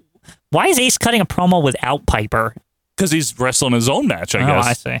about... Why is Ace cutting a promo without Piper? Because he's wrestling his own match, I guess.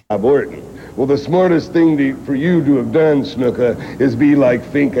 I see. Bob Orton. Well, the smartest thing for you to have done, Snuka, is be like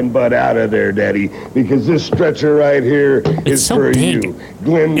Fink and Bud out of there, Daddy, because this stretcher right here is so for big. you.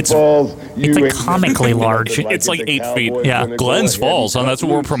 Glenn Falls, you It's like ain't comically large. It's like 8 feet. Yeah. Glenn's Falls, huh? That's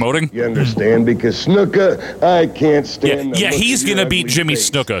what we're promoting? You understand? Because Snuka, I can't stand Yeah, the look he's of going your to beat ugly Jimmy face.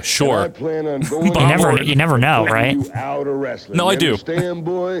 Snuka, And I sure. plan on going You never know, right? out of wrestling. No, I do. You understand,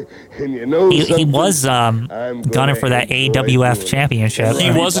 boy? And you know He something? was gunning for that AWF championship.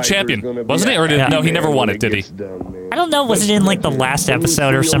 He was a champion, wasn't he? Or no, he never won it, did he? I don't know. Was it in like the last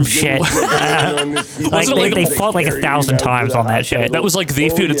episode or some shit? Like they fought like 1,000 times on that shit. That was like the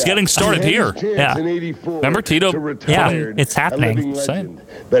feud. It's getting started here. Yeah. Remember Tito? Yeah, it's happening.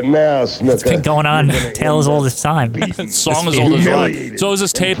 But now, Snuka, It's been going on tale as old as time. Song is old as rock. So is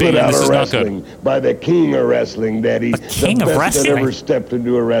this taping, and this is not good. By the king of wrestling, Daddy. The king of best wrestling? that ever stepped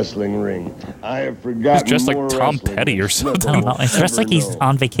into a wrestling ring. I have forgotten He's dressed like more Tom wrestling Petty or than something. I don't know. It's just like he's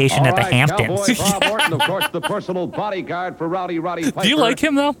on vacation at the Hamptons. Cowboy Bob Orton, of course, the personal bodyguard for Rowdy Piper. Do you like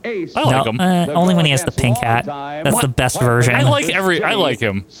him, though? Ace. I like him. Only when he has the pink hat. That's the best version. I like him.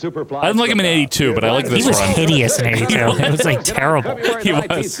 I didn't like him in 82, but I like this He was run. hideous in 82. It was like terrible. He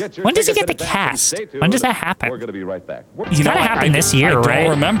was. When does he get the cast? When does that We're happen? going to be right back. It's gotta happen this year, I right? don't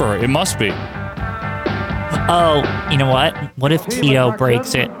remember. It must be. Oh, you know what? What if Tito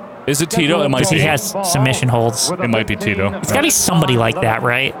breaks it? Is it Tito? It might Because be. he has submission holds. It might be Tito. It's gotta be somebody like that,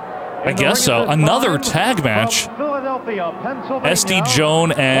 right? I guess so. Another tag match. SD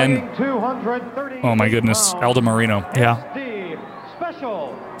Joan and oh my goodness, Aldo Marino. Yeah.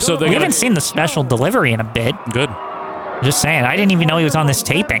 So they We haven't seen the special delivery in a bit. Good. Just saying, I didn't even know he was on this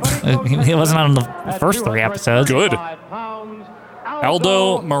taping. He wasn't on the first 3 episodes. Good.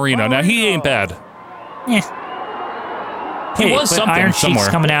 Aldo Marino. Now he ain't bad. Yeah. He was but something Iron Sheik's somewhere.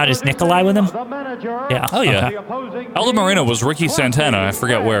 coming out. Is Nikolai with him? Yeah. Oh yeah. Okay. Aldo Marino was Ricky Santana. I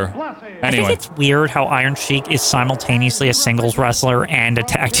forget where. I think Anyway. it's weird how Iron Sheik is simultaneously a singles wrestler and a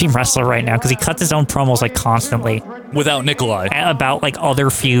tag team wrestler right now because he cuts his own promos like constantly Without Nikolai. about like other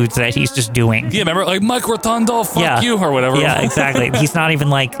feuds that he's just doing. Yeah, remember like Mike Rotundo, fuck Yeah. you or whatever. Yeah, exactly. He's not even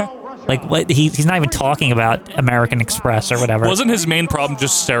like what he's not even talking about American Express or whatever. Wasn't his main problem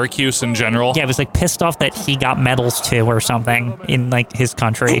just Syracuse in general? Yeah, it was like pissed off that he got medals too or something in like his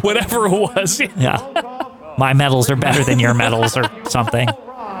country. Whatever it was. Yeah. My medals are better than your medals or something.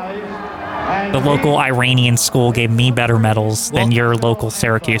 The local Iranian school gave me better medals than your local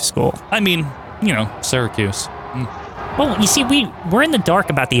Syracuse school. I mean, Syracuse. Well, you see, we're in the dark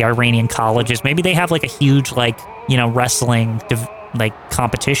about the Iranian colleges. Maybe they have like a huge wrestling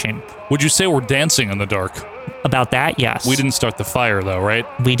competition. Would you say we're dancing in the dark? About that, yes. We didn't start the fire though, right?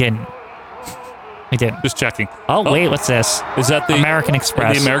 We didn't. We didn't. Just checking. Oh, wait, what's this? Is that the American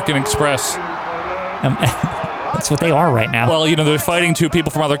Express? The American Express. That's what they are right now. Well, they're fighting two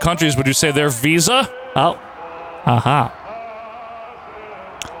people from other countries. Would you say they're Visa? Oh. Uh-huh.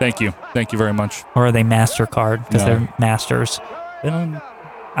 Thank you. Thank you very much. Or are they MasterCard? Because they're masters.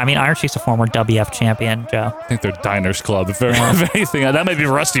 I mean, Iron Sheik's a former WF champion, Joe. I think they're Diners Club. If anything, that may be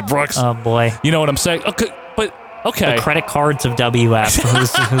Rusty Brooks. Oh, boy. You know what I'm saying? Okay, but okay. The credit cards of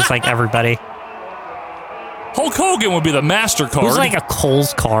WF. who's like everybody. Hulk Hogan would be the MasterCard. Who's like a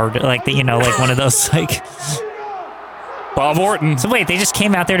Kohl's card? Like one of those Bob Orton. So wait, they just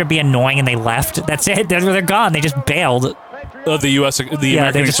came out there to be annoying and they left? That's it? They're gone. They just bailed. The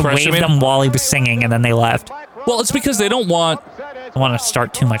American they just Express, waved them while he was singing and then they left. Well, it's because they don't want to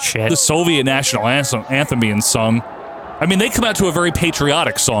start too much shit. The Soviet national anthem being sung. I mean, they come out to a very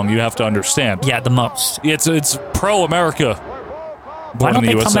patriotic song, you have to understand. Yeah, the most. It's pro-America. Why don't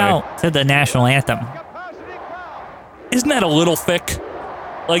they come out to the national anthem? Isn't that a little thick?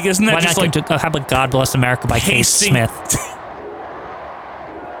 Like, isn't that just like... How about God Bless America by Kate Smith?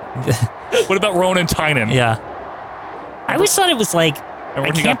 What about Ronan Tynan? Yeah. I always thought it was like...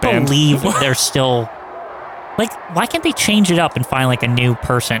 I can't believe they're still... Like, why can't they change it up and find like a new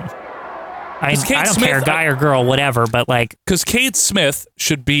person? I don't care, guy or girl, whatever, but like... Because Kate Smith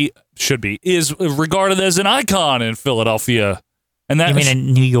is regarded as an icon in Philadelphia. And that you mean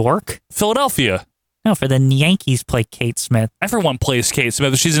in New York? Philadelphia. No, for the Yankees play Kate Smith. Everyone plays Kate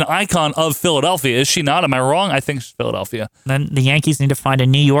Smith. She's an icon of Philadelphia. Is she not? Am I wrong? I think she's Philadelphia. Then the Yankees need to find a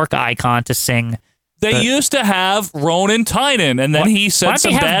New York icon to sing. They used to have Ronan Tynan, and then he said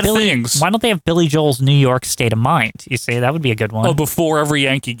some bad things. Why don't they have Billy Joel's New York State of Mind? You say that would be a good one. Oh, before every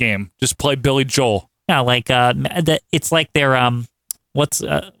Yankee game, just play Billy Joel. No, like it's like their what's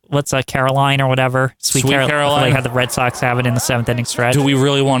Caroline or whatever, Sweet Caroline. Like how the Red Sox have it in the 7th inning stretch. Do we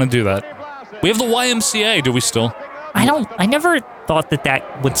really want to do that? We have the YMCA. Do we still? I never thought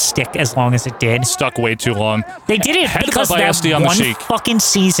that would stick as long as it did. Stuck way too long. They did it because of that one fucking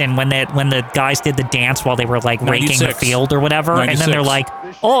season when the guys did the dance while they were like raking the field or whatever, 96. and then they're like,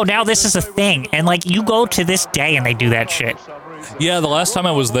 oh, now this is a thing, and like you go to this day and they do that shit. Yeah, the last time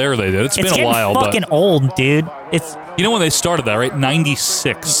I was there, they did. It's been a while. It's fucking old, dude. You know when they started that, right?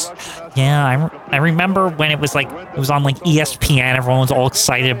 96. Yeah, I remember when it was on like ESPN. Everyone was all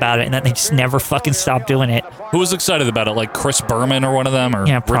excited about it, and then they just never fucking stopped doing it. Who was excited about it? Like Chris Berman or one of them, or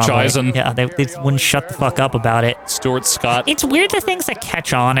Rich Eisen? Yeah, they wouldn't shut the fuck up about it. Stuart Scott. It's weird the things that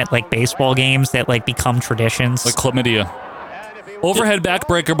catch on at like baseball games that like become traditions. Like chlamydia. Overhead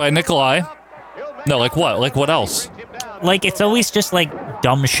backbreaker by Nikolai. No, like what? Like what else? Like it's always just like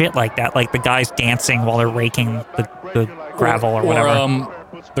dumb shit like that. Like the guys dancing while they're raking the gravel or whatever.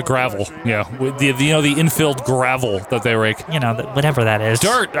 The gravel, yeah. The infilled gravel that they rake. Whatever that is.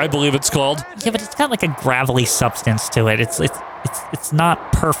 Dirt, I believe it's called. Yeah, but it's got like a gravelly substance to it. It's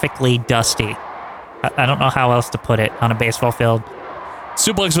not perfectly dusty. I don't know how else to put it on a baseball field.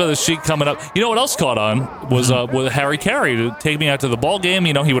 Suplex by the Sheik coming up. You know what else caught on was with Harry Carey to take me out to the ball game.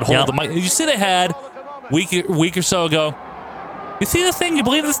 He would hold the mic. Did you see they had week or so ago? You see the thing? You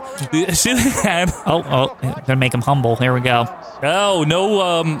believe this? You see the hand? Oh, gonna make him humble. There we go. Oh,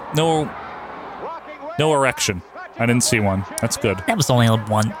 no erection. I didn't see one. That's good. That was only a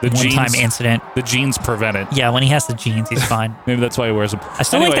one-time incident. The jeans prevent it. Yeah, when he has the jeans, he's fine. Maybe that's why he wears them. I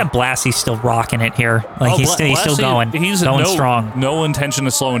still like that Blassie's still rocking it here. Like he's still going. He's going strong. No intention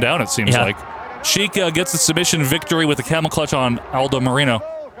of slowing down, it seems like. Sheik gets the submission victory with the camel clutch on Aldo Marino.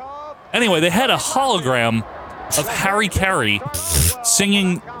 Anyway, they had a hologram of Harry Carey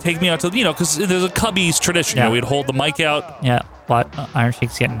singing "Take Me Out to," because there's a Cubbies tradition. Yeah. We'd hold the mic out. Yeah, but Iron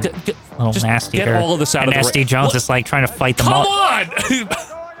Sheik's getting a little nasty here. Get all of this out of the way. Nasty Jones is like trying to fight them Come up. on!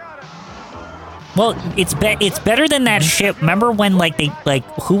 Well, it's better than that shit. Remember when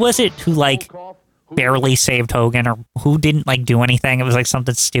who was it who like barely saved Hogan, or who didn't like do anything? It was like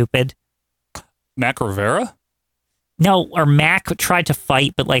something stupid. Mac Rivera? No, or Mac tried to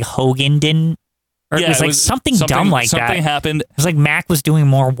fight, but like Hogan didn't. Or it was like something dumb like that. Something happened. It was like Mac was doing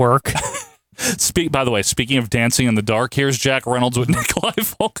more work. By the way, speaking of dancing in the dark, here's Jack Reynolds with Nikolai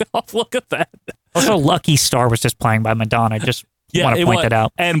Volkov. Look at that. Also, Lucky Star was just playing by Madonna. Just want to point that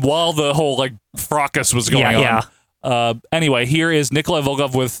out. And while the whole fracas was going on. Anyway, here is Nikolai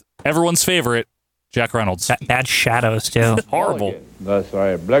Volkov with everyone's favorite, Jack Reynolds. Bad shadows, too. Horrible. That's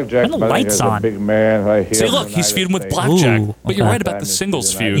right. Blackjack Turn the lights is on. a big man right here. See, look, he's feuding with Blackjack. But you're right about the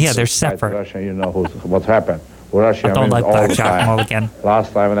singles feuds. Yeah, they're separate. Russia, you know what happened. Russia I don't wins like all the Blackjack time. Mulligan.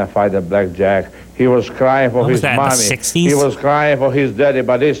 Last time when I fight the Blackjack, he was crying for What was his that, in the mommy. 60s? He was crying for his daddy.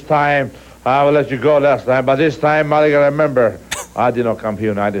 But this time, I will let you go last time. But this time, Mulligan, remember, I did not come here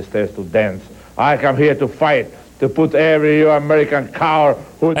to the United States to dance. I come here to fight. To put every American cow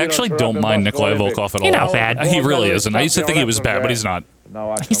who I actually don't mind Nikolai Volkov at all. He's not bad. He really isn't. I used to think he was bad, but he's not.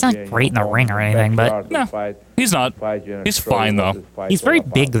 He's not great in the ring or anything, but No, he's not. He's fine, though. he's very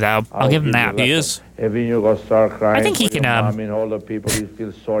big, though. I'll give him that. He is. If you go start crying, I think he for your can, mommy and all the people who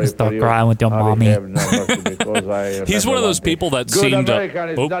feel sorry start for you. crying with your I mommy. have no mercy because I He's one of those people that Good seemed American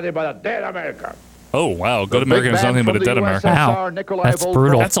is oh, nothing but a dead American. oh, wow. Good American is nothing but a dead American. Wow. That's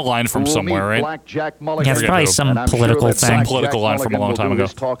brutal. That's a line from somewhere, right? Yeah, it's probably some political Some thing. political line from a long time ago.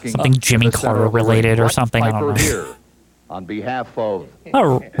 Something Jimmy Carter related or something. I don't know. On behalf of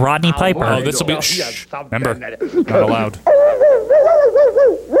Oh, Rodney Piper. Oh, this will be. Shh. Remember, not allowed.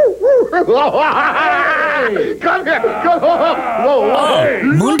 Come here! Come on! Oh,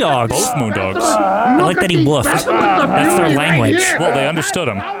 Moondogs. Both Moondogs. I like that he woofed. That's their language. Well, they understood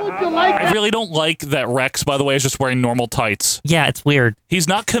him. I really don't like that Rex, by the way, is just wearing normal tights. Yeah, it's weird. He's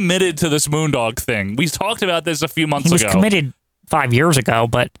not committed to this Moondog thing. We talked about this a few months He was ago. committed 5 years ago,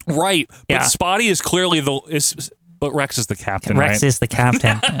 but Right. Yeah. But Spotty is clearly but Rex is the captain, Rex right? is the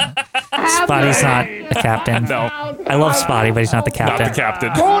captain. Spotty's not the captain. No. I love Spotty, but he's not the captain. Not the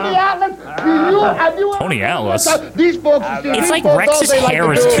captain. Tony Atlas, have you Tony Atlas. These folks, It's like Rex's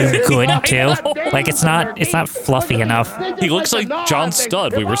hair is too good too. Like it's not fluffy enough. He looks like John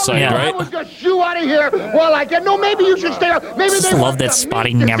Studd, we were saying, Yeah. I right? was just shoo out of here. Well, I get no. Maybe you should stay. Maybe I just they love that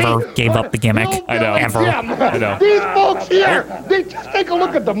Spotty never gave up the gimmick. I know. Ever. I know. These folks here, they just take a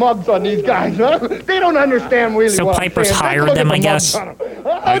look at the mugs on these guys, huh? They don't understand really So what Piper's I'm saying. Take a hired look them, at I the guess. mugs on 'em.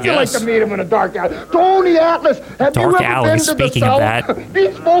 I'd like guess. to meet him in a dark alley. Tony Atlas, have you Dark ever alley, been to speaking the of South? that.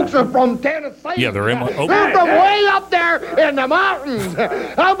 These folks are from Tennessee. Yeah, they're in. Oh. They're from way up there in the mountains.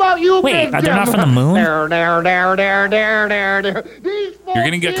 How about you, Wait, Big are they Jim? not from the moon? There. These folks You're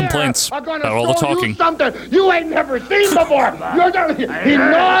gonna get here complaints are gonna about all the show you talking. something you ain't never seen before. He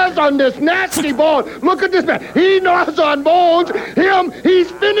gnaws on this nasty bone. Look at this man. He gnaws on bones.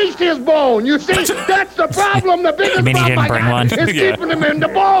 He's finished his bone. You see, that's the problem. The biggest You mean he problem didn't I bring got one? is Yeah. keeping him in the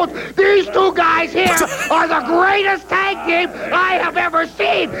bones. These two guys here are the greatest tag team I have ever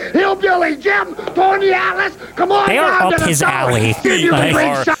seen. Hillbilly Jim, Tony Atlas, come on They are down up to the his show. alley. Give you a They great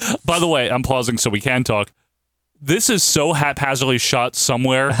are. shot. By the way, I'm pausing so we can talk. This is so haphazardly shot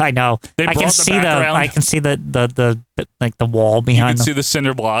somewhere. I know. They I can brought the see background. I can see the like the wall You behind can see them. the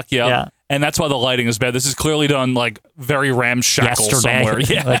cinder block, Yeah. And that's why the lighting is bad. This is clearly done like very ramshackle Yesterday, somewhere.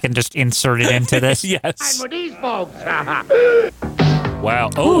 Yeah. I can just insert it into this. Yes. With these folks.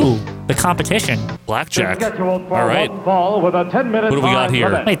 Wow. Oh, Ooh, the competition. Blackjack. All right. Fall with a 10-minute What do we got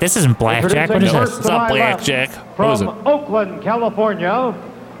here? Wait, this isn't Blackjack. What is this? It's not Blackjack. What is it? From Oakland, California,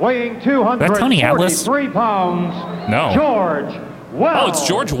 weighing That Tony Atlas? 243 pounds, No. George Wells. Oh, it's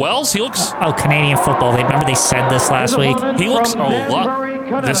George Wells. He looks. Oh, Canadian football. Remember they said this last week. He looks a lot.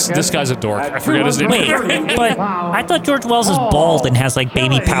 This guy's a dork. I forget his name. Wait, but I thought George Wells is bald and has like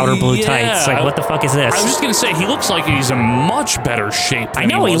baby powder blue tights. Like, what the fuck is this? I was just gonna say he looks like he's in much better shape. I Than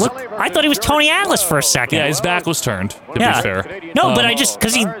know he he was. looked. I thought he was Tony Atlas for a second. Yeah, his back was turned. To be fair. No, but I just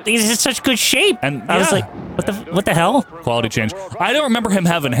because he's in such good shape, And I was yeah. like, what the hell? Quality change. I don't remember him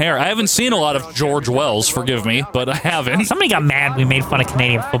having hair. I haven't seen a lot of George Wells. Forgive me, but I haven't. Somebody got mad. We made fun of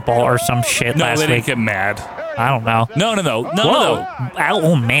Canadian football or some shit No, last they didn't week. get mad. I don't know. No. Whoa.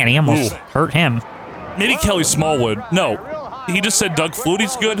 Oh man, he almost hurt him. Maybe Kelly Smallwood. No, he just said Doug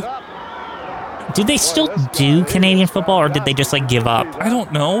Flutie's good. Do they still do Canadian football, or did they just like give up? I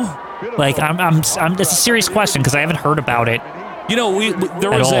don't know. Like, it's a serious question because I haven't heard about it. You know,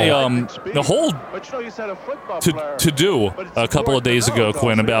 there At was all. a whole to do a couple of days ago,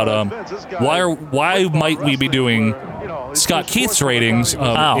 Quinn, about why might we be doing Scott Keith's ratings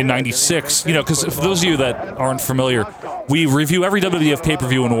in '96? You know, because for those of you that aren't familiar, we review every WWF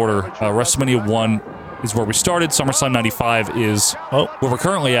pay-per-view in order. WrestleMania 1 is where we started. SummerSlam '95 is where we're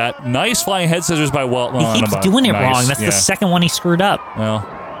currently at. Nice flying head scissors by Walt. He keeps doing it wrong. That's the second one he screwed up. Well,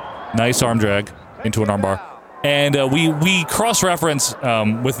 nice arm drag into an armbar. And we cross-reference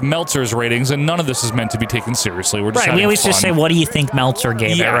with Meltzer's ratings, and none of this is meant to be taken seriously. We're just Right, we having always just say, fun. what do you think Meltzer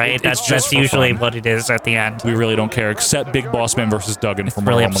gave it, right? it's That's just for usually fun. what it is at the end. We really don't care, except Big Boss Man versus Duggan from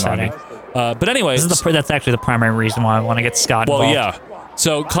really Raw Milani. upsetting. But anyway, That's actually the primary reason why I want to get Scott well, involved. yeah.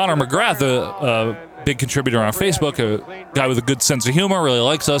 So Connor McGrath, a big contributor on Facebook, a guy with a good sense of humor, really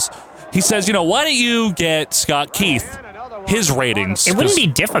likes us. he says, why don't you get Scott Keith his ratings? It wouldn't be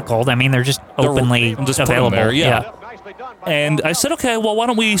difficult. I mean, they're just openly available. There, yeah. And I said, okay, well, why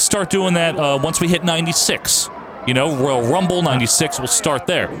don't we start doing that once we hit 96? Royal Rumble 96, we'll start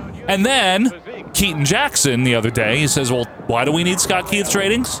there. And then Keaton Jackson the other day, he says, well, why do we need Scott Keith's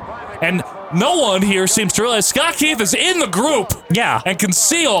ratings? And no one here seems to realize Scott Keith is in the group. Yeah. And can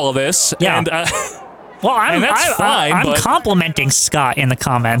see all of this. Yeah. And, well, that's fine. I'm but, complimenting Scott in the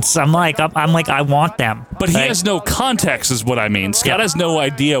comments. I'm like, I want them. But he has no context, is what I mean. Scott has no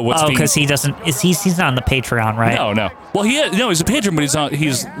idea what's being... because he doesn't... He's not on the Patreon, right? No. Well, he's a patron, but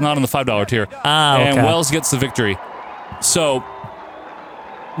he's not on the $5 tier. Okay. And Wells gets the victory. So,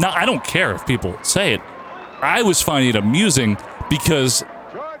 now I don't care if people say it. I was finding it amusing because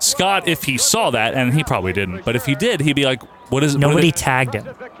Scott, if he saw that, and he probably didn't, but if he did, he'd be like, what is it? Nobody tagged him.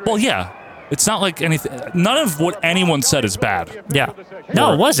 Well, yeah. It's not like anything. None of what anyone said is bad. Yeah.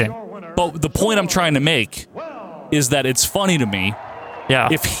 No, it wasn't. But the point I'm trying to make is that it's funny to me. Yeah.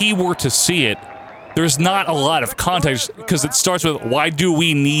 If he were to see it, there's not a lot of context because it starts with, why do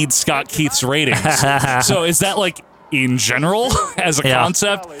we need Scott Keith's ratings? So is that like in general as a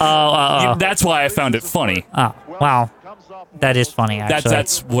concept? That's why I found it funny. Oh, wow. That is funny, actually.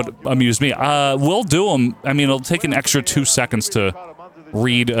 That's what amused me. We'll do them. I mean, it'll take an extra 2 seconds to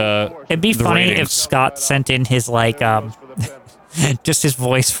read it'd be funny ratings. if Scott sent in his just his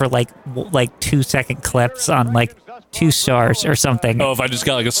voice for like 2-second clips on 2 stars or something. Oh, if I just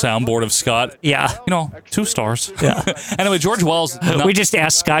got a soundboard of Scott. Yeah. 2 stars. Yeah. Anyway, George Wells. We just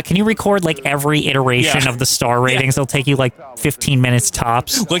asked Scott, can you record every iteration of the star ratings? It'll take you 15 minutes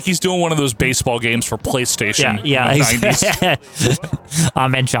tops. Like he's doing one of those baseball games for PlayStation. Yeah. In the 90s.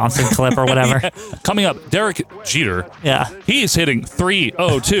 Ahmed Johnson clip or whatever. Coming up, Derek Jeter. Yeah. He's hitting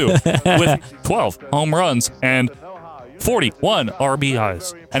 .302 with 12 home runs and 41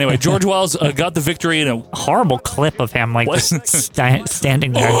 RBIs. Anyway, George Wells got the victory in a horrible clip of him just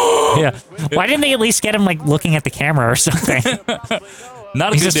standing there. Yeah. Why didn't they at least get him looking at the camera or something?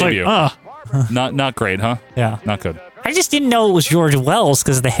 Not a good debut. Not great, huh? Yeah. Not good. I just didn't know it was George Wells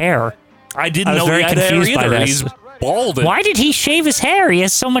because of the hair. I didn't was know very he had confused hair by either. this. He's bald. Why did he shave his hair? He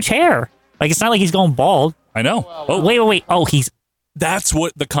has so much hair. It's not like he's going bald. I know. Oh, wait. Oh, That's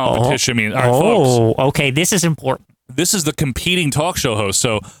what the competition means. All right, folks. Okay. This is important. This is the competing talk show host.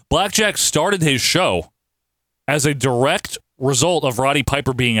 So Blackjack started his show as a direct result of Roddy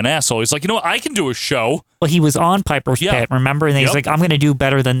Piper being an asshole. He's like, I can do a show. Well, he was on Piper's Pit, remember? And he's like, I'm going to do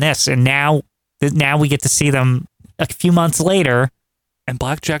better than this. And now we get to see them a few months later. And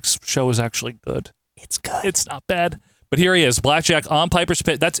Blackjack's show is actually good. It's good. It's not bad. But here he is, Blackjack on Piper's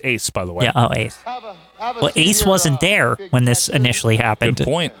Pit. That's Ace, by the way. Yeah, Ace. Well, Ace wasn't there when this initially happened. Good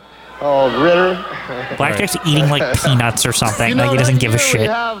point. Oh, Ritter. Blackjack's eating peanuts or something. He doesn't give a shit. We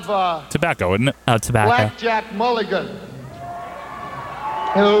have, tobacco, isn't it? Oh, tobacco. Blackjack Mulligan,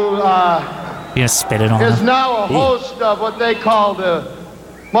 who You're gonna spit it on is him. now a host of what they call the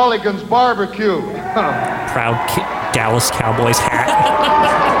Mulligan's Barbecue. Proud Dallas Cowboys hat.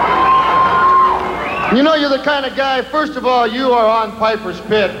 You're the kind of guy, first of all, you are on Piper's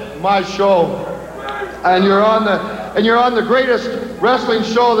Pit, my show. And you're on the greatest wrestling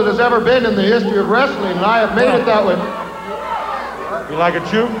show that has ever been in the history of wrestling, and I have made it that way. You like a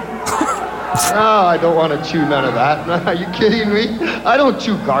chew? No, I don't want to chew none of that. Are you kidding me? I don't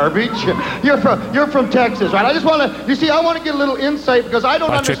chew garbage. You're from Texas, right? I just want to, I want to get a little insight because I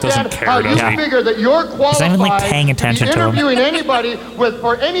don't understand how you figure that you're qualified to be interviewing anybody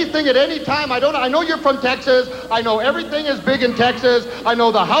for anything at any time. I know you're from Texas. I know everything is big in Texas. I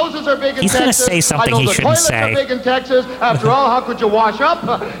know the houses are big in Texas. He's going to say something he shouldn't say. I know the toilets are big in Texas. After all, how could you wash up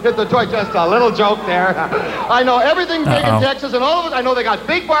if the toilet? Just a little joke there. I know everything big in Texas, and all of us. I know they got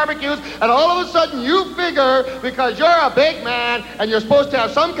big barbecues, and all of a sudden you figure, because you're a big man and you're supposed to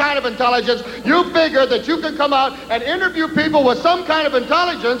have some kind of intelligence, you figure that you can come out and interview people with some kind of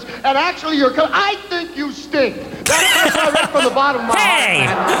intelligence, and actually I think you stink. That's what I read from the bottom of my heart,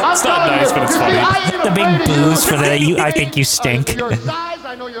 man. It's not nice, but it's funny. The big booze for the I think you stink. Your size,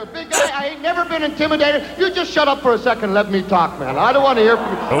 I know you're a big guy. I ain't never been intimidated. You just shut up for a second and let me talk, man. I don't want to hear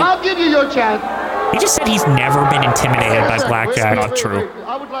from you. I'll give you your chance. He just said he's never been intimidated by Blackjack. Not true.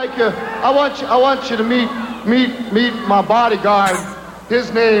 I would like you. I want you to meet my bodyguard.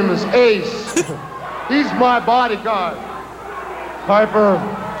 His name is Ace. He's my bodyguard. Piper,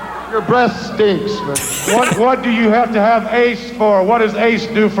 your breath stinks, man. What do you have to have Ace for? What does Ace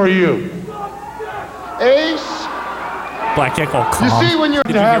do for you? Ace. Blackjack all calm. You see when you're.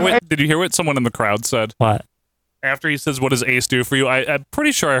 Did you hear what someone in the crowd said? What? After he says, "What does Ace do for you?" I'm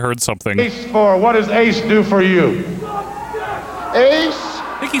pretty sure I heard something. Ace for what does Ace do for you? Ace.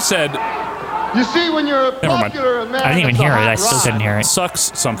 I think think he said. You see, when you're Never mind. popular, man, I didn't even it's a hear it. hot I still ride. didn't hear it.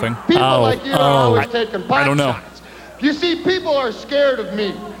 Sucks something. People like you are always taking pot I don't know. shots. You see, people are scared of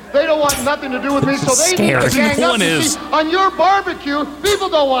me. They don't want nothing to do with me, so they need to Scared. gang up. One You is- see, on your barbecue, people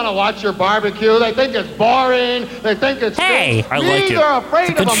don't want to watch your barbecue. They think it's boring. They think it's Hey, I like it. They're afraid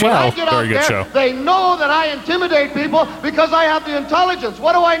It's a of good them. When I show. get Very out good there, show. they know that I intimidate people because I have the intelligence.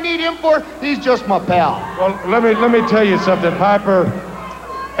 What do I need him for? He's just my pal. Well, let me tell you something, Piper.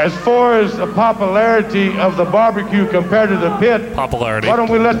 As far as the popularity of the barbecue compared to the pit, Popularity. why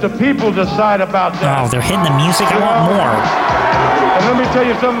don't we let the people decide about that? Oh, they're hitting the music. I want more. And let me tell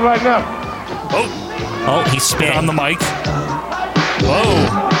you something right now. Oh, he spit on the mic.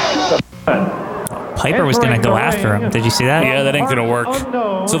 Whoa. Piper was going to go after him. Did you see that? Yeah, that ain't gonna work.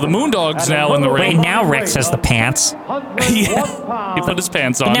 So the Moondog's now in the Wait, ring. now Rex has the pants. Yeah, he put his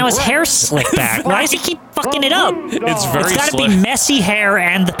pants on. But now his hair's slicked back. Why does he keep fucking it up? It's very It's got to be slick. messy hair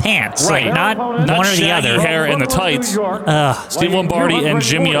and the pants. Right. Like, not one or the shaggy other. hair and the tights. Steve Lombardi and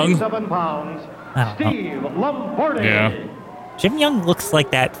Jim Young. I don't know. Yeah. Jim Young looks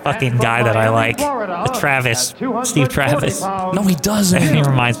like that fucking guy that I like. Travis. Steve Travis. No, he doesn't. He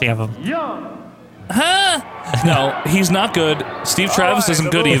reminds me of him. Huh? No, he's not good. Steve Travis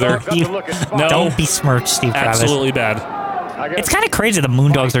isn't good either. No. Don't besmirch Steve Travis. Absolutely bad. It's kind of crazy the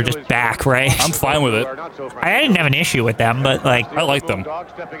Moondogs are just back, right? I'm fine with it. I didn't have an issue with them, but like, I like them.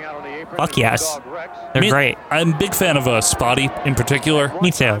 fuck yes. They're great. I'm a big fan of Spotty in particular.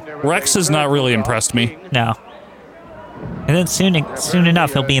 Me too. Rex has not really impressed me. No. And then soon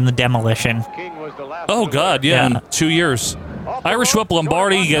enough, he'll be in the Demolition. Oh, God, yeah, in 2 years. Irish Whip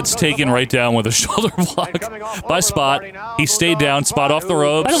Lombardi gets taken right down with a shoulder block by Spot. He stayed down, Spot off the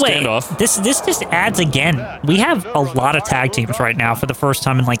ropes, By the way, standoff. this just adds again. We have a lot of tag teams right now for the first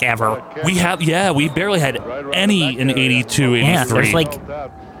time in like ever. We barely had any in 82, 83. Yeah, there's like, I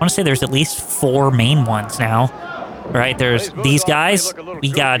want to say there's at least 4 main ones now. Right, there's these guys. We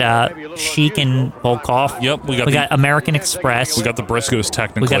got Sheik and Volkov. Yep, we got American Express. We got the Briscoes,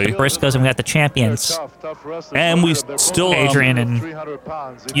 technically. We got the Briscoes and we got the Champions. And we still... Adrian and...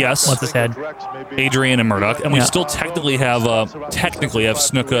 Yes. What's his head? Adrian and Murdoch. And we still technically have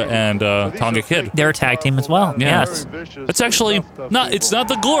Snuka and Tonga Kid. They're a tag team as well, Yeah. yes. It's actually not... It's not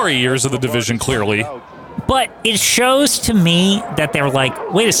the glory years of the division, clearly. But it shows to me that they're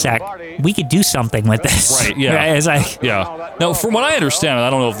like, wait a sec, we could do something with this. Right, yeah. Right, it's like, Yeah. Now, from what I understand, I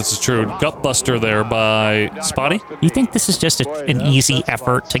don't know if this is true, Gutbuster there by Spotty. you think this is just an easy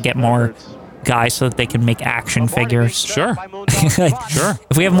effort to get more guys so that they can make action figures? Sure. Sure.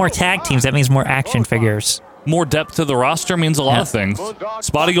 If we have more tag teams, that means more action figures. More depth to the roster means a lot of things.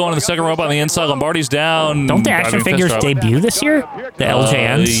 Spotty going to the second rope on the inside. Lombardi's down. Don't the action Diving figures fist drop. debut this year? The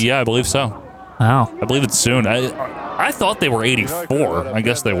LJNs? Yeah, I believe so. Wow. I believe it's soon. I thought they were 84. I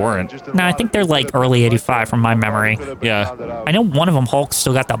guess they weren't. No, I think they're like early 85 from my memory. Yeah. I know one of them, Hulk,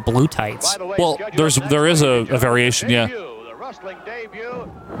 still got the blue tights. Well, there is a variation, yeah.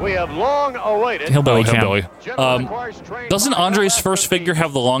 We have long awaited. Hillbilly Jim. Hillbilly. Doesn't Andre's first figure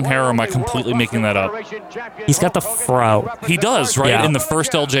have the long hair, or am I completely making that up? He's got the fro. He does, right? Yeah. In the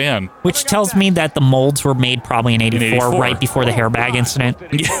first LJN. Which tells me that the molds were made probably in 84, right before the hairbag incident.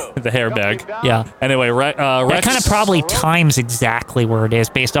 Yeah, the hairbag. Yeah. Anyway, Rex... That kind of probably times exactly where it is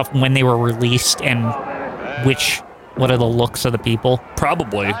based off when they were released and what are the looks of the people.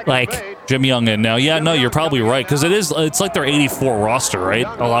 Probably. Like Jim Young and now. Yeah, no, you're probably right. Because it's like their 84 roster, right?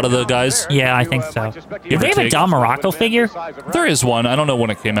 A lot of the guys. Yeah, I think so. Do they have a Don Morocco figure? There is one. I don't know when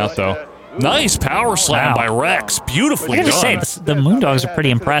it came out, though. Nice power slam by Rex. Beautifully I gotta done. say, the Moondogs are pretty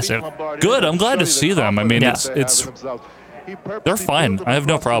impressive. Good. I'm glad to see them. I mean, it's they're fine. I have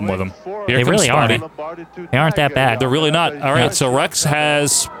no problem with them. Here They comes really Spotty. aren't. They aren't that bad. They're really not. All right, so Rex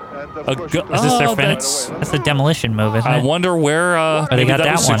has a Is this their finish? That's the demolition move, isn't it? I wonder where they got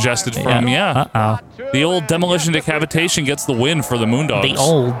that was one. suggested from. Yeah. Uh-oh. The old demolition decapitation gets the win for the Moondogs. The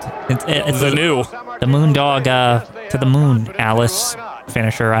old. It's the new. The Moondog to the moon, Alice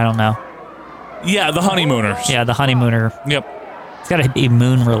finisher. I don't know. Yeah, the Honeymooners. Yeah, the Honeymooner. Yep. It's got to be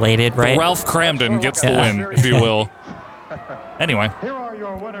moon related, right? Ralph Cramden gets the win, if you will. Anyway,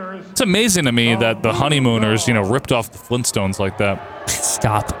 it's amazing to me that the Honeymooners, ripped off the Flintstones like that.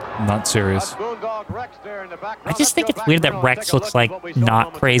 Stop. I'm not serious. I just think it's weird that Rex looks like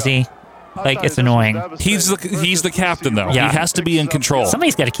not crazy. Like, it's annoying. He's the captain, though. Yeah. He has to be in control.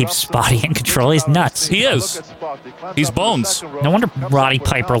 Somebody's got to keep Spotty in control. He's nuts. He is. He's Bones. No wonder Roddy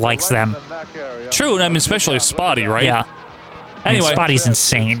Piper likes them. True, and I mean, especially Spotty, right? Yeah. Anyway. Spotty's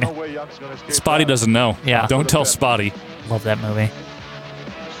insane. Spotty doesn't know. Yeah. Don't tell Spotty. Love that movie.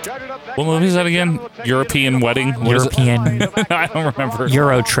 What movie is that again? European Wedding? What is it? European I don't remember.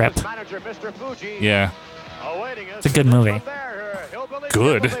 Euro Trip. Yeah. It's a good movie.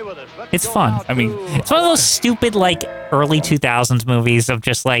 Good. It's fun. I mean, it's one of those stupid like early 2000s movies of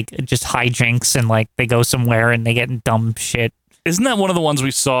just hijinks and like they go somewhere and they get in dumb shit. Isn't that one of the ones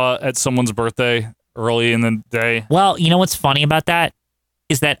we saw at someone's birthday early in the day? Well, you know what's funny about that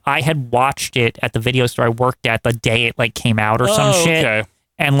is that I had watched it at the video store I worked at the day it like came out or some shit. Okay.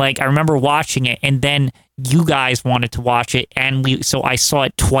 And like I remember watching it, and then you guys wanted to watch it, and so I saw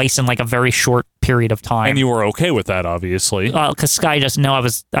it twice in like a very short period of time. And you were okay with that, obviously. Because Sky doesn't know I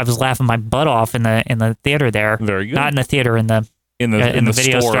was laughing my butt off in the theater there. Very good. Not in the theater, in the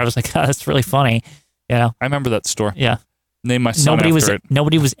video store. I was like, oh, that's really funny. Yeah. I remember that store. Yeah. Name my son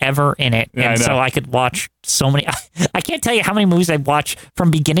Nobody was ever in it, Yeah, and so I could watch so many. I can't tell you how many movies I watched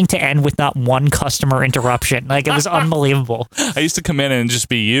from beginning to end with not one customer interruption. Like it was unbelievable. I used to come in and just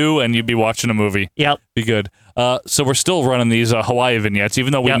be you, and you'd be watching a movie. Yep. Be good. So we're still running these Hawaii vignettes,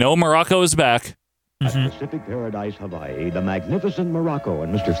 even though we know Morocco is back. Pacific Paradise, Hawaii, the magnificent Morocco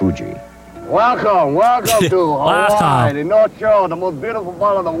and Mr. Fuji. Welcome to Hawaii, the North Shore, the most beautiful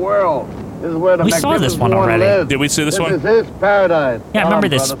part of the world. This is where the We saw this one magnificent already. lives. Did we see this one? This is his paradise. Yeah, I remember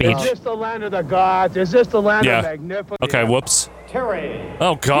this speech. Is this the land of the gods? Is this the land Yeah. of magnificence? Okay, whoops. Terry.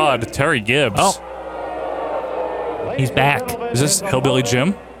 Oh, God. Terry Gibbs. Oh. He's back. Is this Hillbilly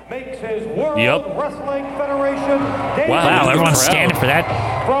Jim? Yep. Wow, everyone's standing for that.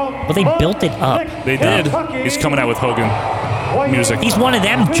 Well, they built it up. They did. He's coming out with Hogan music. He's one of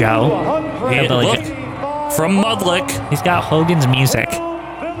them, Joe. Yeah, Hillbilly look, Jim. from Mudlick. He's got Hogan's music.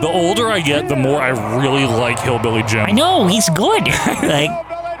 The older I get, the more I really like Hillbilly Jim. I know, he's good. Like,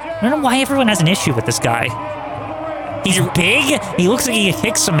 I don't know why everyone has an issue with this guy. He's big. He looks like he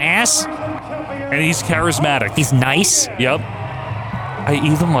kicks some ass. And he's charismatic. He's nice. Yep. I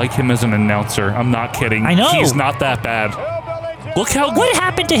even like him as an announcer. I'm not kidding. I know. He's not that bad. Look how... What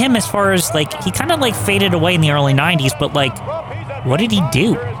happened to him as far as, like, he kind of, like, faded away in the early 90s, but, like, what did he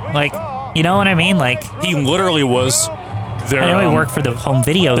do? Like, you know what I mean? Like... He literally was there. I know he worked for the home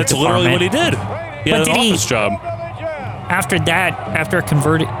video That's department. literally what he did. He had an office job. After that, after it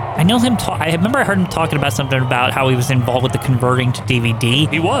converted... I know him I remember I heard him talking about something about how he was involved with the converting to DVD.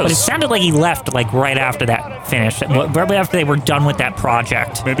 He was. But it sounded like he left, like, right after that finished. Right after they were done with that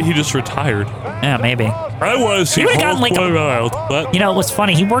project. Maybe he just retired. Yeah, maybe. I was. He would have gotten, like, but you know, what's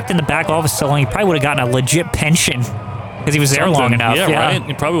funny, he worked in the back office so long, he probably would have gotten a legit pension. Because he was there long enough. Yeah, right?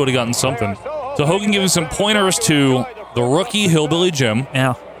 He probably would have gotten something. So Hogan giving some pointers to the rookie Hillbilly Jim.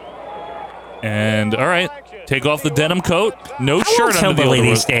 Yeah. And, all right. Take off the denim coat. No How shirt old's under the Hillbilly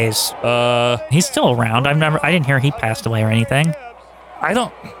underwear. these days? He's still around. I didn't hear he passed away or anything.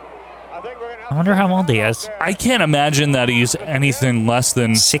 I wonder how old he is. I can't imagine that he's anything less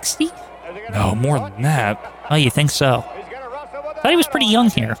than 60? No, more than that. Oh, you think so? Thought he was pretty young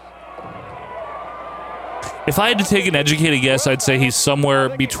here. If I had to take an educated guess, I'd say he's somewhere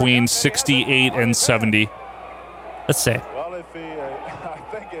between 68 and 70. Let's see.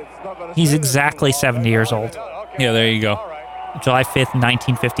 He's exactly 70 years old. Yeah, there you go. July 5th,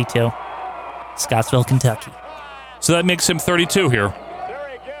 1952. Scottsville, Kentucky. So that makes him 32 here.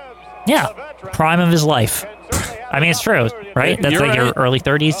 Yeah, prime of his life. I mean, it's true, right? That's You're like your right. early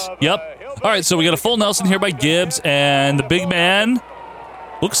 30s. Yep. All right, so we got a full Nelson here by Gibbs, and the big man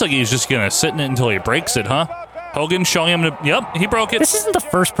looks like he's just going to sit in it until he breaks it, huh? Hogan showing him to... Yep, he broke it. This isn't the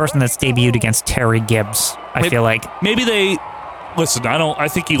first person that's debuted against Terry Gibbs, I feel like. Maybe they... Listen, I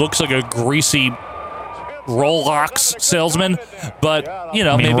think he looks like a greasy Rolex salesman, but, you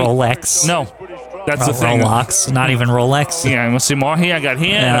know, I mean, maybe... Rolex. No, that's the thing. Rolex, not even Rolex. Yeah, I want to see more here. I got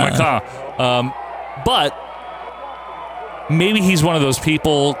here in my car. But maybe he's one of those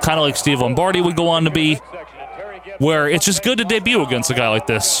people, kind of like Steve Lombardi would go on to be, where it's just good to debut against a guy like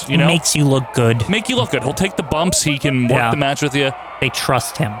this. You know, Makes you look good. Make you look good. He'll take the bumps. He can work the match with you. They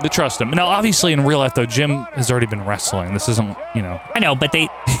trust him. They trust him. Now, obviously, in real life, though, Jim has already been wrestling. This isn't, you know. I know, but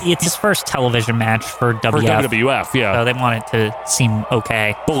it's his first television match for WWF. For WWF, yeah. So they want it to seem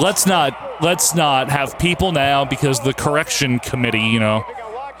okay. But let's not have people now, because the correction committee, you know,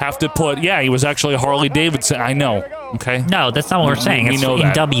 have to put, he was actually Harley Davidson. I know, okay? No, that's not what we're saying. We It's know in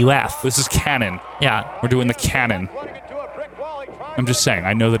that. WF. This is canon. Yeah. We're doing the canon. I'm just saying,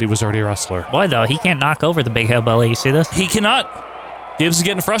 I know that he was already a wrestler. Boy, though, he can't knock over the big hillbilly. You see this? He cannot. Gibbs is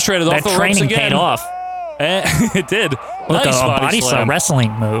getting frustrated off That the ropes training again. paid off. It did. Look, Nice a body slam. slam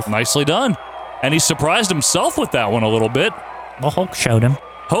wrestling move. Nicely done. And he surprised himself with that one a little bit. Well, Hulk showed him.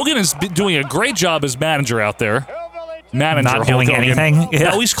 Hogan is doing a great job as manager out there. Manager Not doing Hulk Hogan. anything? Yeah.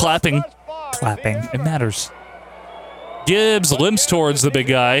 No, he's clapping. Clapping. It matters. Gibbs limps towards the big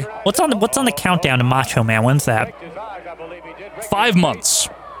guy. What's on the countdown to Macho Man? When's that? 5 months.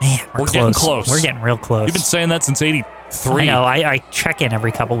 Man, we're getting close. We're getting real close. You've been saying that since '83. I know. I check in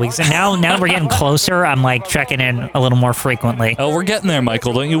every couple weeks, and now we're getting closer. I'm like checking in a little more frequently. Oh, we're getting there,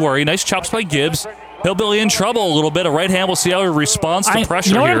 Michael. Don't you worry. Nice chops by Gibbs. Hillbilly in trouble a little bit. A right hand. We'll see how he responds to pressure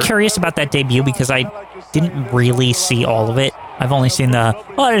You know what here. I'm curious about that debut because I didn't really see all of it. I've only seen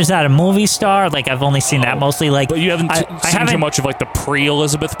is that a movie star? Like, I've only seen that mostly. Like, but you haven't seen too much of like the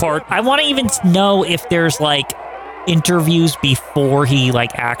pre-Elizabeth part. I want to even know if there's like interviews before he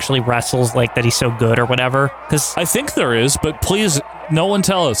like actually wrestles, like that he's so good or whatever. Because I think there is, but please, no one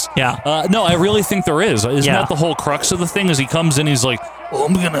tell us. Yeah. No, I really think there is. Isn't that the whole crux of the thing? Is he comes in, he's like, "Oh,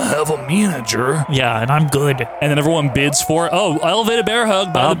 I'm gonna have a manager." Yeah, and I'm good. And then everyone bids for it. Oh, elevated bear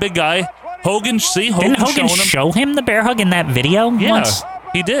hug by the big guy. Hogan, Didn't Hogan show him the bear hug in that video? Yeah, once?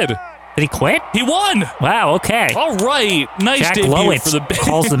 he did. Did he quit? He won. Wow. Okay. All right. Nice Jack debut Lowitz for the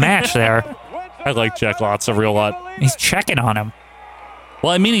calls the match there. I like Jack Lots a real lot. He's checking on him.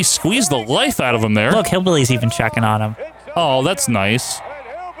 Well, I mean, he squeezed the life out of him there. Look, Hillbilly's even checking on him. Oh, that's nice.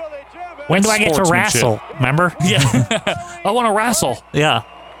 When do I get to wrestle? Remember? Yeah. I want to wrestle. Yeah.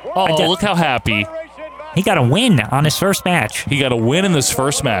 Oh, look how happy. He got a win on his first match. He got a win in this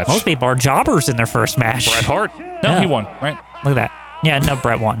first match. Most people are jobbers in their first match. Bret Hart. No, he won, right? Look at that. Yeah, no,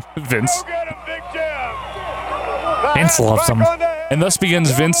 Bret won. Vince. Vince loves him. And thus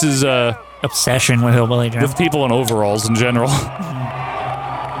begins Vince's obsession with Hillbilly Jim. With people in overalls in general.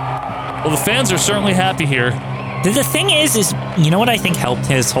 Well, the fans are certainly happy here. The thing is you know what I think helped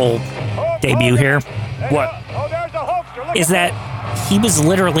his whole debut here? What? Is that he was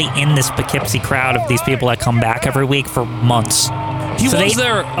literally in this Poughkeepsie crowd of these people that come back every week for months. He was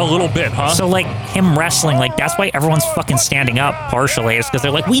there a little bit, huh? So, like, him wrestling, like, that's why everyone's fucking standing up, partially. It's because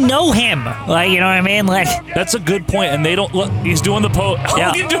they're like, we know him! Like, you know what I mean? Like, that's a good point, and they don't look. He's doing the pose.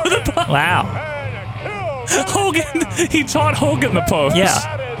 Yeah. Hogan doing the pose. Wow. Hogan, he taught Hogan the pose.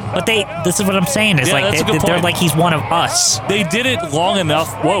 Yeah. But this is what I'm saying, is like, they're like, he's one of us. They did it long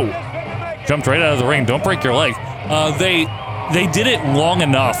enough. Whoa. Jumped right out of the ring. Don't break your leg. They did it long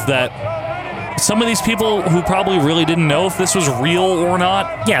enough that some of these people who probably really didn't know if this was real or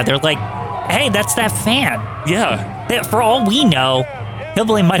not. Yeah, they're like, hey, that's that fan. Yeah. For all we know,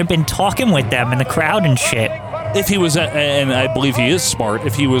 Hillbilly might have been talking with them in the crowd and shit. If he was, and I believe he is smart,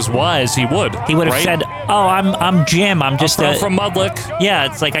 if he was wise, he would. He would have said, "Oh, I'm Jim. I'm just from Mudlick."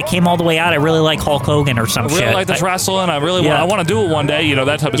 Yeah, it's like I came all the way out. I really like Hulk Hogan or some shit. I really like this wrestling. I really want to do it one day. You know,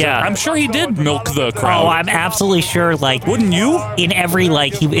 that type of thing. I'm sure he did milk the crowd. Oh, I'm absolutely sure. Like, wouldn't you? In every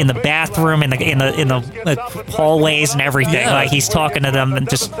he in the bathroom, in the hallways and everything. Yeah. Like he's talking to them and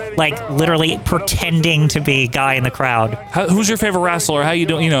just like literally pretending to be a guy in the crowd. Who's your favorite wrestler? How you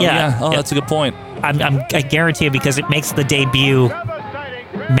doing? You know, that's a good point. I guarantee you, because it makes the debut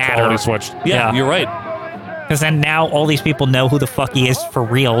matter. Quality switched. Yeah, you're right. Because then now all these people know who the fuck he is for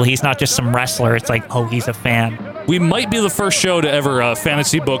real. He's not just some wrestler. It's like, oh, he's a fan. We might be the first show to ever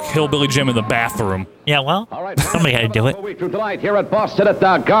fantasy book Hillbilly Jim in the bathroom. Yeah, well, somebody had to do it. A week from tonight here at Boston at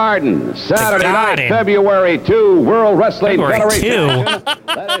the Garden. Saturday night, Garden. February 2, World Wrestling February Federation.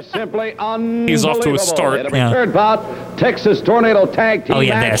 That is simply unbelievable. He's off to a start. In a return bout, Texas Tornado Tag Team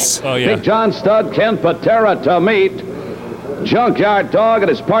match. This. Oh, yeah. Big John Studd, Ken Patera to meet Junkyard Dog and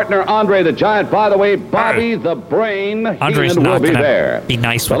his partner Andre the Giant. By the way, Bobby the Brain Andre's Heenan will not be going there. to be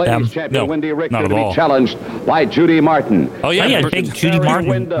nice The with them. ladies champion Wendy Richter not at to be all. challenged by Judy Martin. Oh, yeah. Big Judy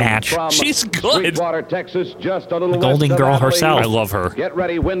Martin match. She's good. Sweetwater, Texas, just a little The Golden west of Girl Abilene. herself. I love her. Get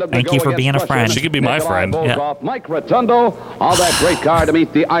ready, Wyndham to Thank go you for against being a Russian friend. She could be my Nikolai friend. Volkov, Mike Rotundo, all that great card to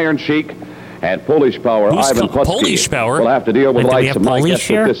meet the Iron Sheik. And Polish Power, Who's Ivan Putski. Polish Power? Will have to deal with Wait, the do we likes have of Mike Polish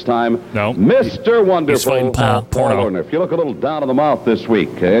Esper here? this time. No. Mr. Wonderful, fighting Paul Porno. Lerner. If you look a little down in the mouth this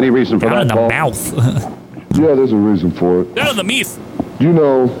week, any reason for Down in that, the Paul? mouth. Yeah, there's a reason for it. Down in the meath. You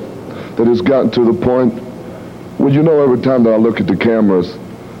know that it's gotten to the point where you know every time that I look at the cameras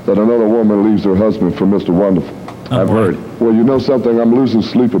that another woman leaves her husband for Mr. Wonderful. I've heard. Well, you know something? I'm losing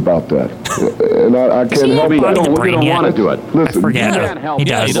sleep about that. And I can't help it. You don't want to do it. Listen, I forget. you can't help He it.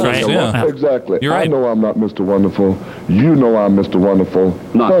 does, he does, right? yeah. Exactly. You're right. I know I'm not Mr. Wonderful. You know I'm Mr. Wonderful.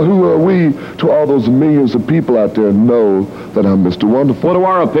 Not. Well, who are we to all those millions of people out there know that I'm Mr. Wonderful? What are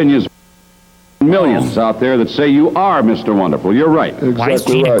our opinions? Millions out there that say you are Mr. Wonderful. You're right. Exactly Why is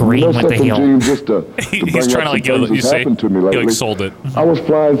Gene right. agreeing You know with the something, heel? Gene, just to He's bring trying to up like some go. things You that's say happened to me he lately. like sold it. I was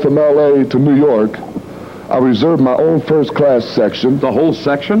flying from L.A. to New York. I reserved my own first-class section. The whole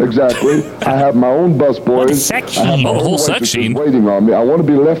section? Exactly. I have my own busboys. What section? I have my Oh, the own whole waitresses section. waiting on me. I want to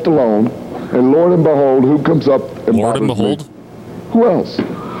be left alone. And Lord and behold, who comes up and Lord and bothers me? behold. Who else?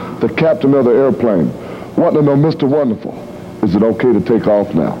 The captain of the airplane. wanting to know, Mr. Wonderful, is it okay to take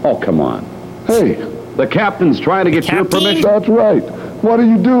off now? Oh, come on. Hey. The captain's trying to get your permission. That's right. What do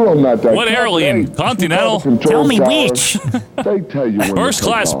you do on that day? What airline? Continental? Tell me which. They tell you when First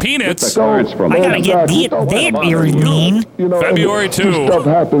class peanuts. I gotta get that airline. February 2. Stuff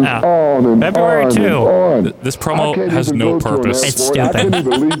happens on and February on 2. and on. This promo I can't has even no go to an purpose. It's airport. I stupid. can't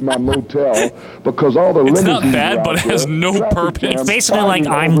even leave my motel because all the It's not limousines bad, are but out it has there. no Traffic purpose. jams, It's basically like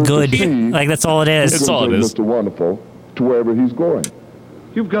fighting I'm over good. the key. Like that's all it is. It's all it is. Mr. Wonderful to wherever he's going.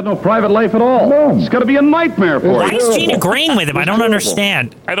 You've got no private life at all. None. It's got to be a nightmare for Why you. is Gene agreeing with him? I don't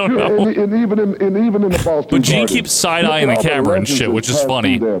understand. I don't know. And even in the Boston But Gene Garden, keeps side-eyeing look the at all camera and legends shit, which that is passed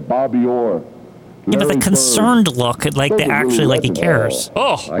funny. through there. Bobby Orr. Yeah, but Larry the Bird. concerned look, like Those they are actually really like he legends. cares.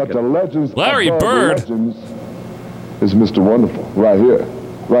 Oh, But the legends Larry above the Bird. legends is Mr. Wonderful right here.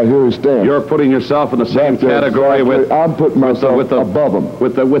 Right here he stands. You're putting yourself in the same That's it. category with I'm putting myself with the above him.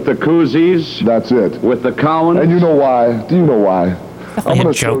 with the Koozies, That's it. with the Cowans. And you know why? Do you know why? Definitely a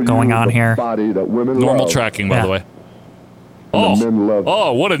gonna joke show going you on the here. Body that women normal love, tracking, by Yeah. the way. and the men love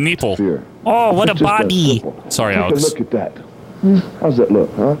Oh, what a nipple. fear. Oh, what a It's just that body. simple. Sorry, Take Alex. a look at that. How's that look,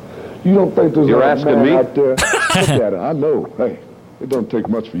 huh? You don't think there's You're a asking man me? out there? Look at it. I know. Hey, it don't take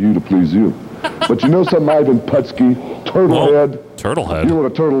much for you to please you. But you know something, Ivan Putski, Turtlehead? Turtlehead. You know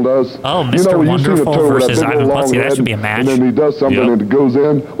what a turtle does? Oh, You Mr. know, when you see the Wonderful turtle, that versus big old Ivan long Putski, that head, should be a match. And then he does something Yep. and it goes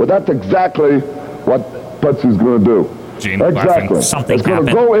in. Well, that's exactly what Putski's going to do. Gene Exactly. laughing. Something it's going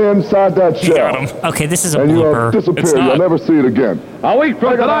to happened. go inside that Got shell. him. Okay, this is a And you'll blooper. disappear. It's not. You'll never see it again. A week from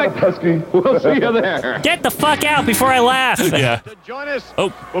Take it tonight, out, Putski. we'll see you there. Get the fuck out before I laugh. Yeah. To join us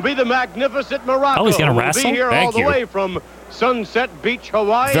Oh. will be the magnificent Morocco. Oh, he's gonna who will wrestle? be here Thank all the you. way from Sunset Beach,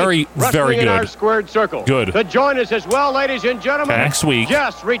 Hawaii. Very, wrestling very in our good. squared circle. Good. To join us as well, ladies and gentlemen. Okay, next week.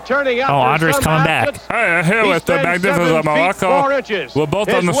 Yes, returning after Andre's some coming back. absence. Hey, here He with the stands magnificent 7 feet, Morocco. 4 inches. We're both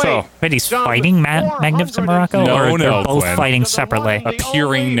His on the show. weight, Wait, he's some fighting Magnificent Morocco? No, or they're no, both Glenn. fighting separately?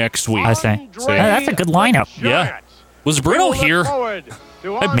 Appearing next week. I see. That's a good lineup. Yeah. Was Bruno here?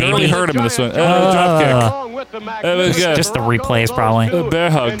 I barely Maybe. heard him in this one. Dropkick. It's just the replays, probably.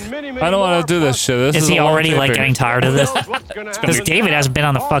 Bear hug. I don't want to do this shit. This Is he a long already like taping. getting tired of this? Because David hasn't been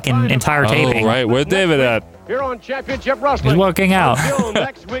on the fucking entire taping. Oh, right. Where's David at? Here on Championship Wrestling. He's working out. Until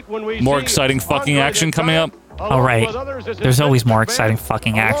next week when we More see exciting fucking Andre action the coming up. Giant, All along right. with others, is There's his always more band, exciting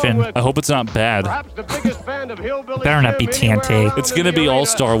fucking along action. with I hope it's not bad. perhaps the biggest band of hillbilly Better not be Jim TNT. anywhere It's around gonna in the be arena,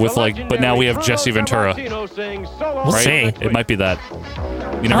 All-Star with, the like, but now we have legendary Jesse Carlos Ventura. Sammartino sings so We'll Right? see. It might be that. You I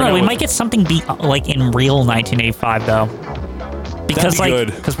never don't know. know. We might get something like in real 1985 though, because That'd be like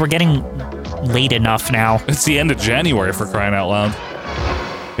good. because we're getting late enough now. It's the end of January, for crying out loud.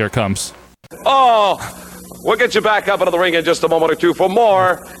 Here it comes. Oh, we'll get you back up into the ring in just a moment or two for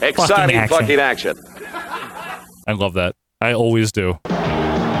more exciting action. fucking action. I love that. I always do.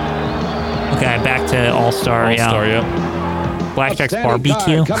 Okay, back to All Star. All-Star, Yeah. yeah. Blackjack's Outstanding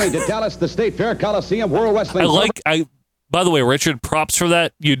barbecue. card coming to Dallas, the State Fair Coliseum World Wrestling. By the way, Richard, props for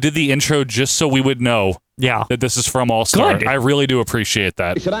that. You did the intro just so we would know that this is from All-Star. Good. I really do appreciate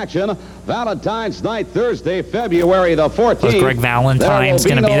that. Action, Valentine's Night, Thursday, February the 14th. Was Greg Valentine's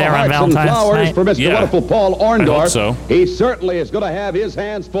There will going to be no there on hearts and Valentine's flowers night? for Mr. Yeah. Wonderful Paul Orndorff. I hope so. He certainly is going to have his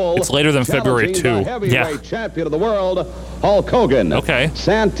hands full. It's later than February challenging 2. the heavyweight Yeah. champion of the world, Hulk Hogan. Okay.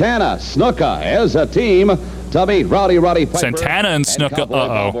 Santana, Snuka as a team to meet Roddy Piper. Santana and Snuka. Cowboy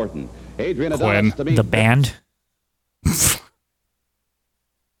Bob Uh-oh. Orton. Adrian Quinn. Adonis to meet The band.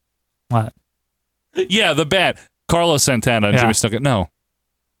 What? Yeah, the band. Carlos Santana and Yeah. Jimmy Snuka. No.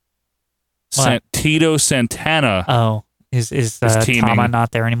 What? Tito Santana. Oh, is Is teaming. Tama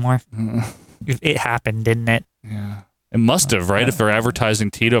not there anymore? It happened, didn't it? Yeah. It must have, right? If they're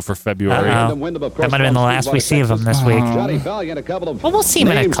advertising Tito for February. Uh-oh. That might have been the last we see of him this week. Johnny Valiant, a couple of Well, we'll see him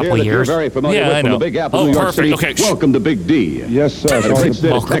in a names couple here that you're years. very familiar Yeah, with I from know. the Big Apple, Oh, New York perfect. City. Okay, Welcome to Big D. Yes, sir. The great state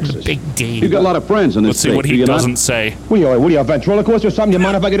of Welcome to Texas. Big D. You got a lot of friends in this Let's see state, what do he you not? doesn't say. What are you, a ventriloquist or something? You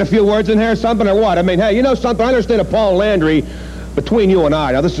mind if I get a few words in here or something, or what? I mean, hey, you know something? I understand that Paul Landry, between you and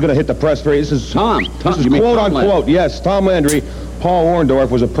I, now this is going to hit the press very, this is Tom. This is You mean quote Tom unquote, yes, Tom Landry. Paul Orndorff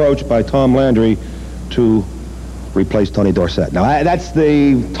was approached by Tom Landry to replace Tony Dorsett. Now, that's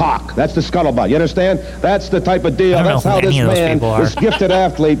the talk. That's the scuttlebutt. You understand? That's the type of deal. I don't know That's who how this any of those man, people are. this gifted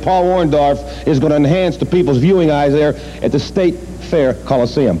athlete, Paul Orndorff, is going to enhance the people's viewing eyes there at the State Fair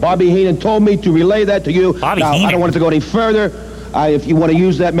Coliseum. Bobby Heenan told me to relay that to you. Bobby now, I Heenan. don't want it to go any further. If you want to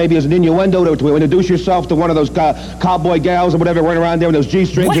use that maybe as an innuendo to introduce yourself to one of those cowboy gals or whatever running around there with those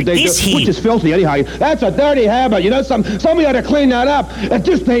G-strings What that they is do, he? which is filthy anyhow. That's a dirty habit. You know, somebody ought to clean that up. It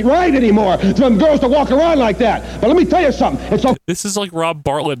just ain't right anymore for them girls to walk around like that. But let me tell you something. It's okay. This is like Rob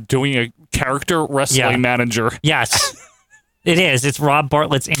Bartlett doing a character wrestling Yeah. manager. Yes, it is. It's Rob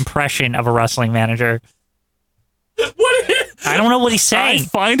Bartlett's impression of a wrestling manager. I don't know what he's saying. I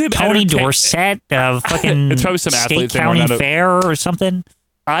find him Tony Dorsett, fucking it's probably some State athlete thing County or not. Fair or something.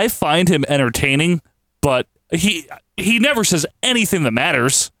 I find him entertaining, but he never says anything that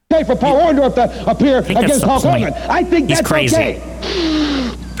matters. Okay, for Paul Orndorff to appear against Hulk Hogan. I think He's that's crazy.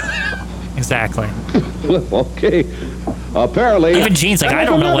 okay. Exactly. Okay. Apparently. Even Gene's like, I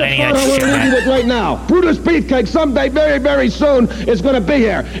don't know what any of that shit meant. Right now, Brutus Beefcake someday, very, very soon, is going to be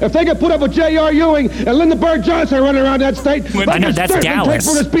here. If they can put up with J.R. Ewing and Linda Bird Johnson running around that state, they I know, can that's certainly take Dallas.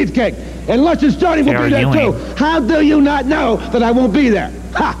 Brutus Beefcake. And Luscious Johnny will J.R. be there Ewing. too. How do you not know that I won't be there?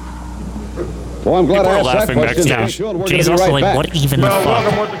 Ha! Well, I'm glad People I are asked that laughing question. backstage. Sure, we're Jay's gonna be also right like, back. what even the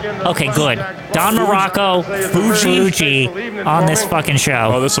fuck? Okay, good. Don Morocco, Fuji on this fucking show.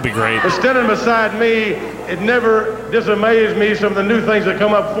 Oh, this will be great. But standing beside me, it never disamays me some of the new things that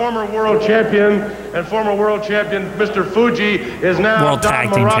come up. Former world champion Mr. Fuji is now World Don Tag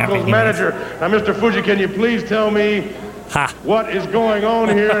Team Morocco's Champion, he manager. Now, Mr. Fuji, can you please tell me what is going on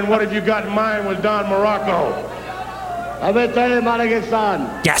here and what have you got in mind with Don Morocco? I will tell you,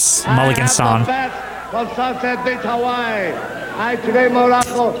 Mulligan-san. Yes, Mulligan-san. From Sunset Beach, Hawaii. I today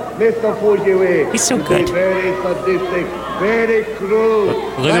Morocco, Mr. Fuji. He's so good. Very sadistic, very cruel.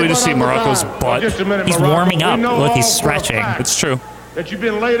 Look at we just see Morocco's butt. Just a minute, He's Morocco. warming up. We know Look, he's all for a stretching. fact It's true. that you've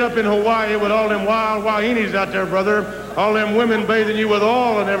been laid up in Hawaii with all them wild wahinis out there, brother. All them women bathing you with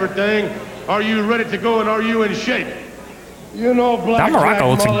oil and everything. Are you ready to go and are you in shape? You know, Don Morocco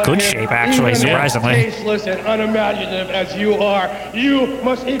looks in good shape, actually, surprisingly. Tasteless and unimaginative as you are, you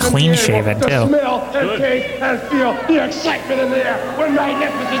must even Clean be able shaven, to too. smell and taste and feel the excitement in the air when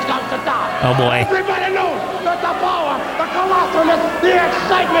magnificence comes to town. Oh, boy. Everybody knows that the power, the colossalness, the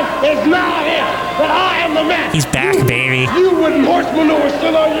excitement is now here. That I am the man. He's back, baby. You with horse manure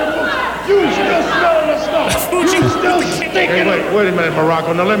still on your boots. You still smelling the stuff. You still stinking. Hey, wait a minute,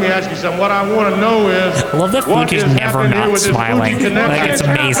 Morocco. Now let me ask you something. What I want to know is, I love that what Fuji's is never happening here not with this smiling. Fuji connection? Like, it's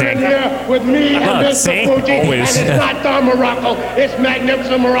What's happening amazing. here with me and Look, Mr. see? Fuji, Always. and it's not Don Morocco. It's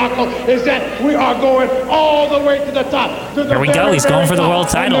magnificent Morocco. Is that we are going all the way to the top. To the There we go. very, He's going very for the top. world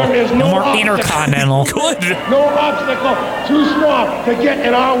And title. there is No more obstacle. Intercontinental. Good. No obstacle too small to get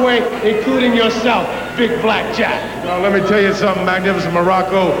in our way, including yourself, Big Black Jack. Now, let me tell you something, magnificent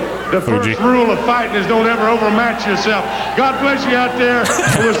Morocco. The Fuji. first rule of fighting is don't ever overmatch yourself. God bless you out there.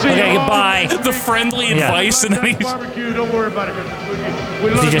 We'll see Okay, you all. goodbye. The friendly Yeah. advice, and then he's. Barbecue, don't worry about it, Mr. Fuji. We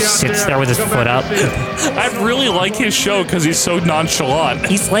love He you just out sits there with his Come foot back up. and see us. I really like his show because he's so nonchalant.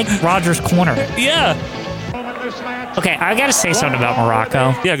 He's like Roger's Corner. Yeah. Okay, I gotta say something about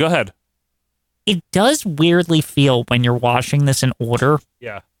Morocco. Yeah, go ahead. It does weirdly feel when you're watching this in order,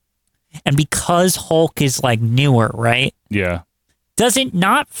 Yeah. and because Hulk is like newer, right? Yeah. Does it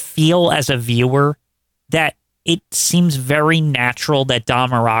not feel as a viewer that it seems very natural that Don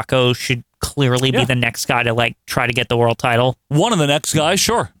Morocco should clearly be the next guy to like try to get the world title? One of the next guys,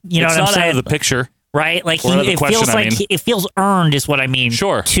 sure. You know it's what I'm not saying? out of the picture. Right? Like Or the it question, feels I like mean. it feels earned is what I mean.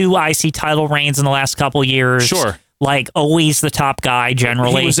 Sure. 2 IC title reigns in the last couple years. Sure. Like always the top guy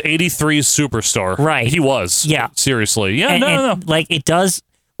generally. He was 83's superstar. Right. He was. Yeah. Seriously. Yeah, And- no. and, like it does.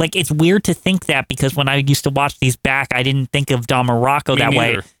 Like it's weird to think that because when I used to watch these back, I didn't think of Don Morocco Me that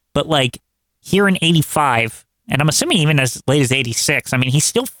way. neither. But like here in '85, and I'm assuming even as late as '86, I mean, he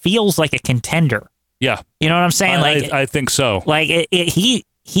still feels like a contender. Yeah. You know what I'm saying? Like I think so. Like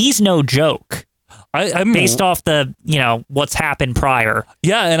he's no joke. I'm based off the what's happened prior.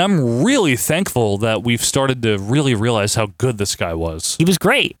 Yeah, and I'm really thankful that we've started to really realize how good this guy was. He was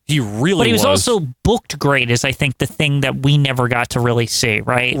great. He really But he was also booked great, is I think the thing that we never got to really see, right?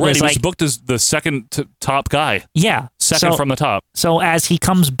 Right, he was like, booked as the second top guy. Yeah. Second So- from the top. So as he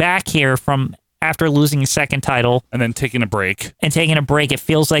comes back here from after losing his second title and then taking a break, it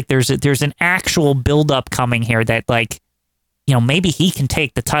feels like there's an actual buildup coming here that like, maybe he can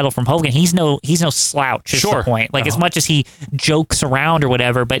take the title from Hogan. He's no slouch. Is the point. Like as much as he jokes around or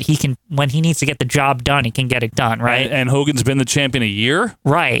whatever, but he can when he needs to get the job done, he can get it done. Right. And Hogan's been the champion a year.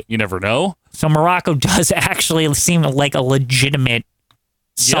 Right. You never know. So Morocco does actually seem like a legitimate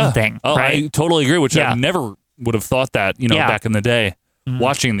something. Yeah. Oh, right. I totally agree. Which Yeah. I never would have thought that. Yeah. Back in the day,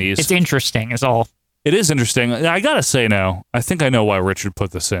 watching these, It's interesting. Is all. It is interesting. I gotta say now, I think I know why Richard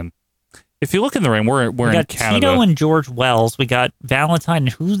put this in. If you look in the ring, we're We in got Canada. Tito and George Wells. We got Valentine. And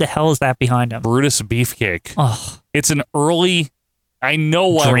who the hell is that behind him? Brutus Beefcake. Oh. It's an early. I know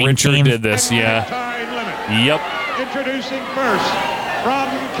why Dream Richard Team. did this. Yeah. Yep. Introducing first from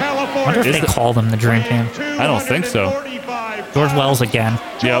I California. wonder if they called him the Dream Team. I don't think so. George Wells again.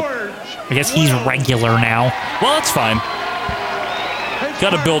 Yep. I guess he's regular now. Well, that's fine.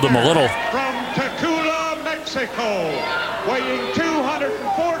 Got to build him a little. From Tacula, Mexico, weighing 200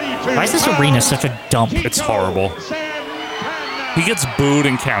 Why is this arena such a dump? It's horrible. He gets booed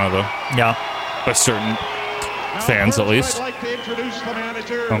in Canada. Yeah. By certain fans, at least.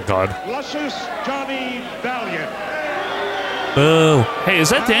 Oh, God. Luscious Johnny Valiant. Boo. Hey, is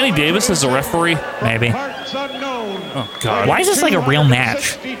that Danny Davis as a referee? Maybe. Oh, God. Why is this like a real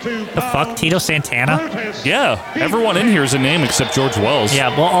match? The fuck? Tito Santana? Yeah. Everyone in here is a name except George Wells. Yeah,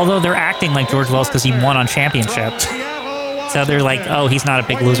 well, although they're acting like George Wells because he won on Championship. So they're like, oh, he's not a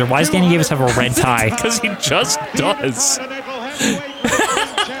big loser. Why does Danny Davis have a red tie? Because he just does.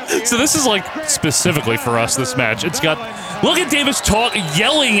 So this is like specifically for us, this match. It's got, look at Davis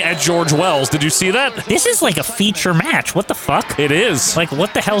yelling at George Wells. Did you see that? This is like a feature match. What the fuck? It is. Like,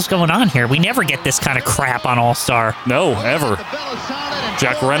 what the hell's going on here? We never get this kind of crap on All-Star. No, ever.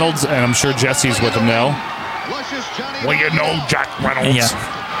 Jack Reynolds, and I'm sure Jesse's with him now. Well, you know Jack Reynolds. Yeah.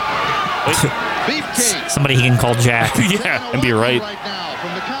 Somebody he can call Jack. Yeah, and be right.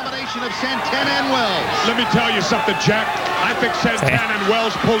 Let me tell you something, Jack. I think Santana and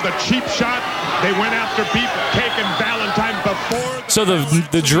Wells pulled a cheap shot. They went after Beefcake and Valentine before. So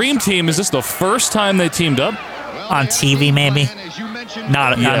the Dream Team, is this the first time they teamed up? On TV, maybe?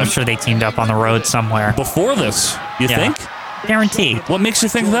 Not. Yeah. I'm sure they teamed up on the road somewhere. Before this, you think? Guaranteed. What makes you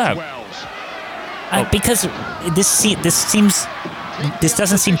think that? Because this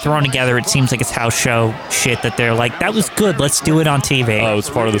doesn't seem thrown together. It seems like it's house show shit that they're like, that was good, let's do it on TV. Oh, it's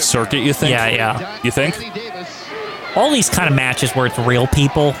part of the circuit, you think? Yeah. You think? All these kind of matches where it's real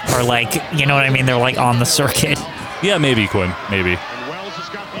people are like, you know what I mean? They're like on the circuit. Yeah, maybe, Quinn. Maybe.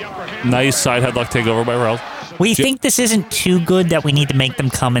 Nice side headlock takeover by Rel. We think this isn't too good that we need to make them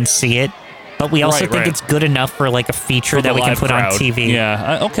come and see it, but we also think it's good enough for like a feature For that the we can live put crowd. on TV.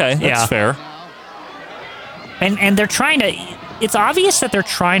 Yeah, okay, that's fair. And they're trying to. It's obvious that they're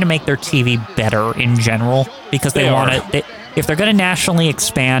trying to make their TV better in general because they want to. If they're going to nationally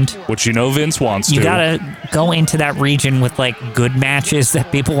expand, which you know Vince wants to, you got to go into that region with like good matches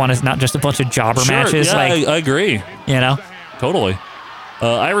that people want. Is not just a bunch of jobber matches. Yeah, like I agree. You know, totally.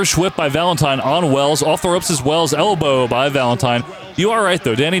 Irish whip by Valentine on Wells. Off the ropes is Wells. Elbow by Valentine. You are right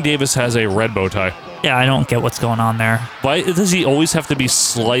though. Danny Davis has a red bow tie. Yeah, I don't get what's going on there. Why does he always have to be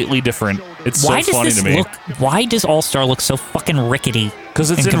slightly different? It's so funny to me. Why does All-Star look so fucking rickety?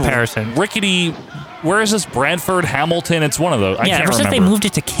 Because it's in comparison. Rickety. Where is this? Bradford, Hamilton. It's one of those. I can't ever since remember. they moved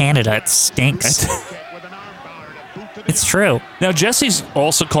it to Canada, it stinks. It's true. Now Jesse's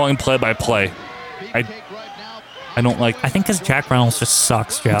also calling play-by-play. I don't like. I think because Jack Reynolds just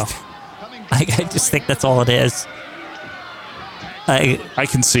sucks, Joe. I just think that's all it is. I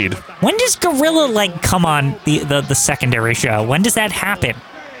concede. When does Gorilla like come on the secondary show? When does that happen?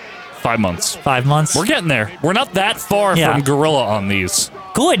 5 months. 5 months? We're getting there. We're not that far from Gorilla on these.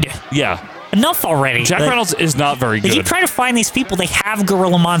 Good. Yeah. Enough already. Jack Reynolds is not very good. They keep trying to find these people. They have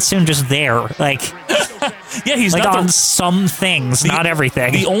Gorilla Monsoon just there. Like, yeah, he's like not on some things, not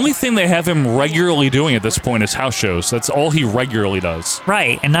everything. The only thing they have him regularly doing at this point is house shows. That's all he regularly does.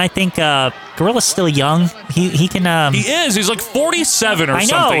 Right, and I think Gorilla's still young. He can. He is. He's like 47 or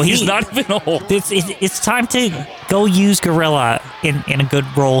something. He's not even old. It's time to go use Gorilla in a good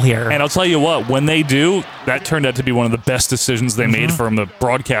role here. And I'll tell you what, when they do, that turned out to be one of the best decisions they made from the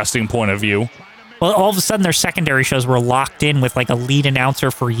broadcasting point of view. Well, all of a sudden, their secondary shows were locked in with like a lead announcer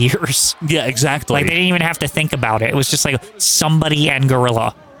for years. Yeah, exactly. Like they didn't even have to think about it. It was just like somebody and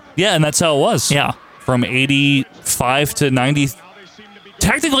Gorilla. Yeah, and that's how it was. Yeah. From 85 to 90.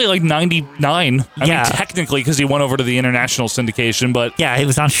 Technically, like 99. I mean, technically, because he went over to the international syndication, but yeah, he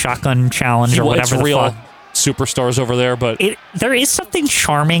was on Shotgun Challenge or whatever. It's the real fuck. Superstars over there, but there is something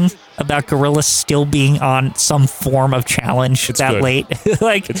charming about Gorilla still being on some form of challenge that late.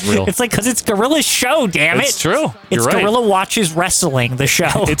 Like it's real. It's like because it's Gorilla's show. Damn it! It's true. It's You're right. Gorilla Watches Wrestling, the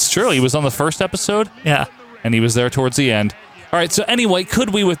show. It's true. He was on the first episode. Yeah, and he was there towards the end. All right. So anyway,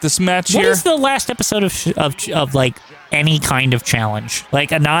 could we with this match What here? is the last episode of like any kind of challenge?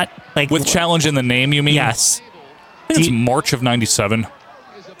 Like not like with challenge in the name? You mean? Yes. I think it's March of '97.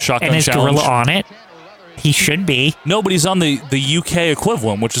 Shotgun And is Challenge. Gorilla on it? He should be. No, but he's on the UK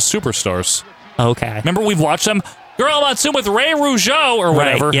equivalent, which is Superstars. Okay. Remember we've watched them? Gorilla Monsoon with Ray Rougeau or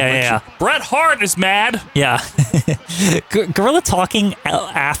whatever. Right. Yeah. Bret Hart is mad. Yeah. Gorilla talking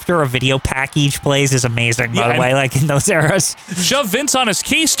after a video package plays is amazing, by the way, like in those eras. Shove Vince on his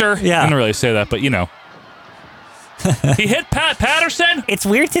keister. Yeah. I didn't really say that, but you know. He hit Pat Patterson. It's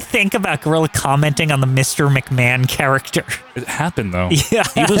weird to think about Gorilla commenting on the Mr. McMahon character. It happened, though. Yeah.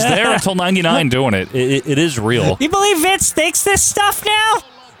 He was there until 99 doing it. It is real. You believe Vince thinks this stuff now?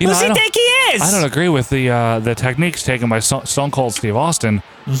 You Who does he think he is? I don't agree with the techniques taken by Stone Cold Steve Austin,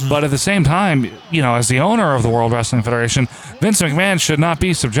 but at the same time, as the owner of the World Wrestling Federation, Vince McMahon should not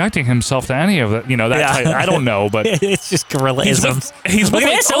be subjecting himself to any of that. I don't know, but it's just gorilla-isms. Look at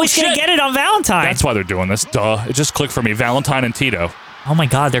this. Oh, he's gonna get it on Valentine. That's why they're doing this. Duh! It just clicked for me. Valentine and Tito. Oh my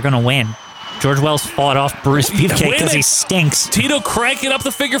God, they're gonna win. George Wells fought off Brutus Beefcake because he stinks. Tito cranking up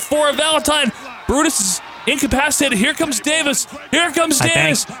the figure 4 of Valentine. Brutus is incapacitated. Here comes Davis. Here comes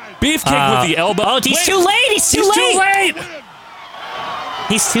Davis. Beefcake with the elbow. Oh, he's too late. He's too late.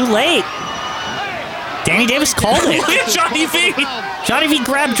 He's too late. Danny Davis called it. Look at Johnny V. Johnny V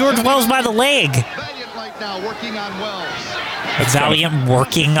grabbed George Wells by the leg. Valiant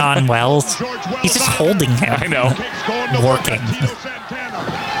working on Wells. He's just holding him. I know. Working.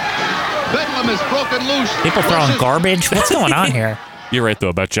 People throwing garbage. What's going on here? You're right, though,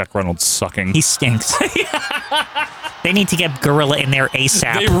 about Jack Reynolds sucking. He stinks. They need to get Gorilla in there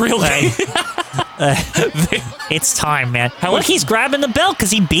ASAP. They really... It's time, man. Look, he's grabbing the belt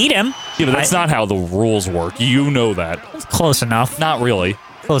because he beat him. Yeah, but that's not how the rules work. You know that. Close enough. Not really.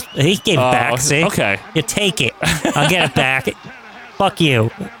 Close. He gave it back, see? Okay. You take it. I'll get it back. Fuck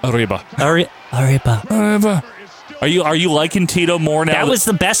you. Arriba. Arriba. Are you liking Tito more now? That was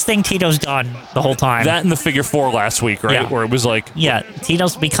the best thing Tito's done the whole time. That and the figure 4 last week, right? Yeah. Where it was like... Yeah,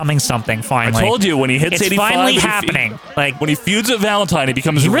 Tito's becoming something, finally. I told you, when he hits 85... It's finally happening. When he feuds with Valentine, he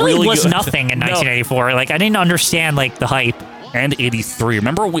becomes he really was good. nothing in 1984. I didn't understand, the hype. And 83.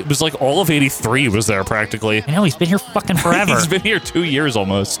 Remember, it was like all of 83 was there, practically. I know, he's been here fucking forever. He's been here 2 years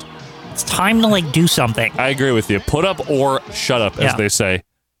almost. It's time to, do something. I agree with you. Put up or shut up, as they say.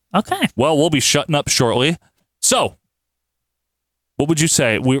 Okay. Well, we'll be shutting up shortly. So... what would you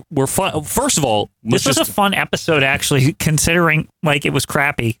say? We're fun. First of all, this was a fun episode, actually, considering it was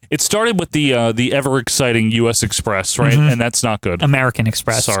crappy. It started with the ever exciting U.S. Express, right? And that's not good. American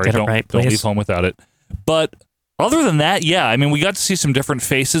Express. Sorry, don't leave home without it. But other than that, yeah, I mean, we got to see some different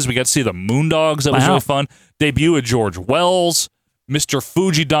faces. We got to see the Moondogs. That was really fun. Debut of George Wells, Mr.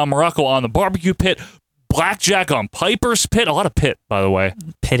 Fuji Don Morocco on the barbecue pit. Blackjack on Piper's pit. A lot of pit, by the way.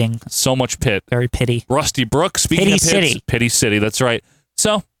 Pitting. So much pit. Very pity. Rusty Brooks. Speaking Pity of pits, City. Pity City. That's right.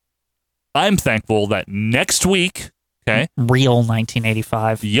 So, I'm thankful that next week, okay? Real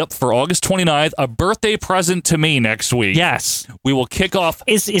 1985. Yep, for August 29th, a birthday present to me next week. Yes. We will kick off.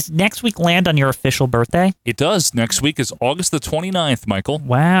 Is next week land on your official birthday? It does. Next week is August the 29th, Michael.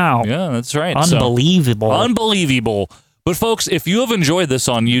 Wow. Yeah, that's right. Unbelievable. Unbelievable. But folks, if you have enjoyed this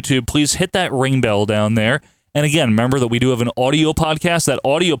on YouTube, please hit that ring bell down there. And again, remember that we do have an audio podcast. That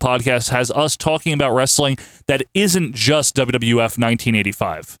audio podcast has us talking about wrestling that isn't just WWF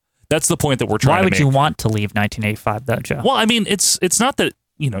 1985. That's the point that we're trying to make. Why would you want to leave 1985, though, Joe? Well, I mean, it's not that,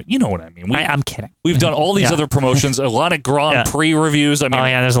 you know what I mean. I'm kidding. We've done all these other promotions, a lot of Grand Prix reviews. I mean,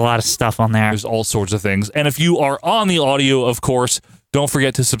 there's a lot of stuff on there. There's all sorts of things. And if you are on the audio, of course, don't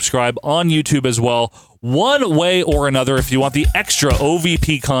forget to subscribe on YouTube as well. One way or another, if you want the extra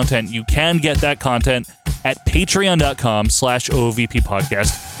OVP content, you can get that content at patreon.com/OVP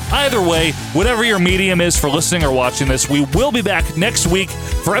podcast. Either way, whatever your medium is for listening or watching this, we will be back next week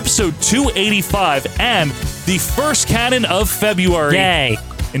for episode 285 and the first canon of February. Yay.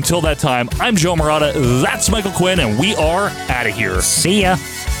 Until that time, I'm Joe Murata, that's Michael Quinn, and we are out of here. See ya.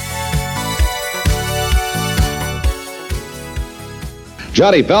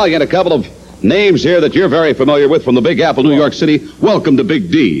 Johnny Valiant, a couple of names here that you're very familiar with from the Big Apple, New York City. Welcome to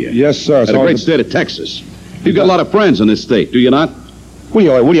Big D. Yes, sir. And a great state of Texas. You've got a lot of friends in this state, do you not? What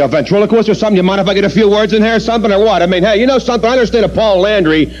are you, a ventriloquist or something? You mind if I get a few words in here or something, or what? I mean, hey, you know something? I understand that Paul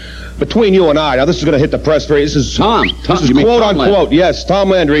Landry, between you and I, now this is going to hit the press very... This is Tom. This is quote unquote. Yes, Tom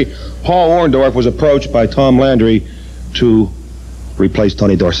Landry. Paul Orndorff was approached by Tom Landry to replace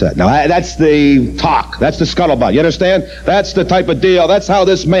Tony Dorsett. Now, that's the talk. That's the scuttlebutt. You understand? That's the type of deal. That's how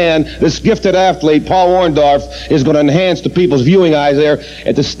this man, this gifted athlete, Paul Orndorff, is going to enhance the people's viewing eyes there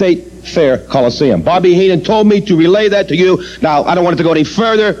at the State Fair Coliseum. Bobby Heenan told me to relay that to you. Now, I don't want it to go any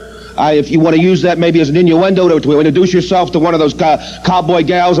further. If you want to use that maybe as an innuendo to introduce yourself to one of those cowboy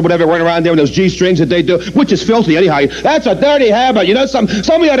gals or whatever running around there with those G-strings that they do, which is filthy anyhow. That's a dirty habit. You know,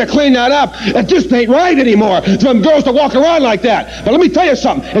 somebody ought to clean that up. It just ain't right anymore for them girls to walk around like that. But let me tell you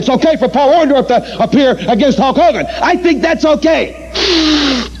something. It's okay for Paul Orndorff to appear against Hulk Hogan. I think that's okay.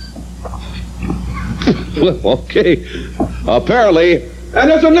 Okay. Apparently... And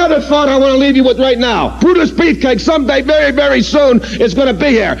there's another thought I want to leave you with right now. Brutus Beefcake someday, very, very soon, is going to be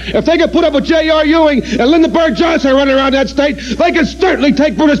here. If they can put up with J.R. Ewing and Linda Bird Johnson running around that state, they can certainly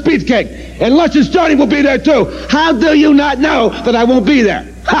take Brutus Beefcake. And Luscious Johnny will be there, too. How do you not know that I won't be there?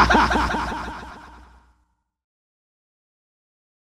 Ha, ha, ha, ha.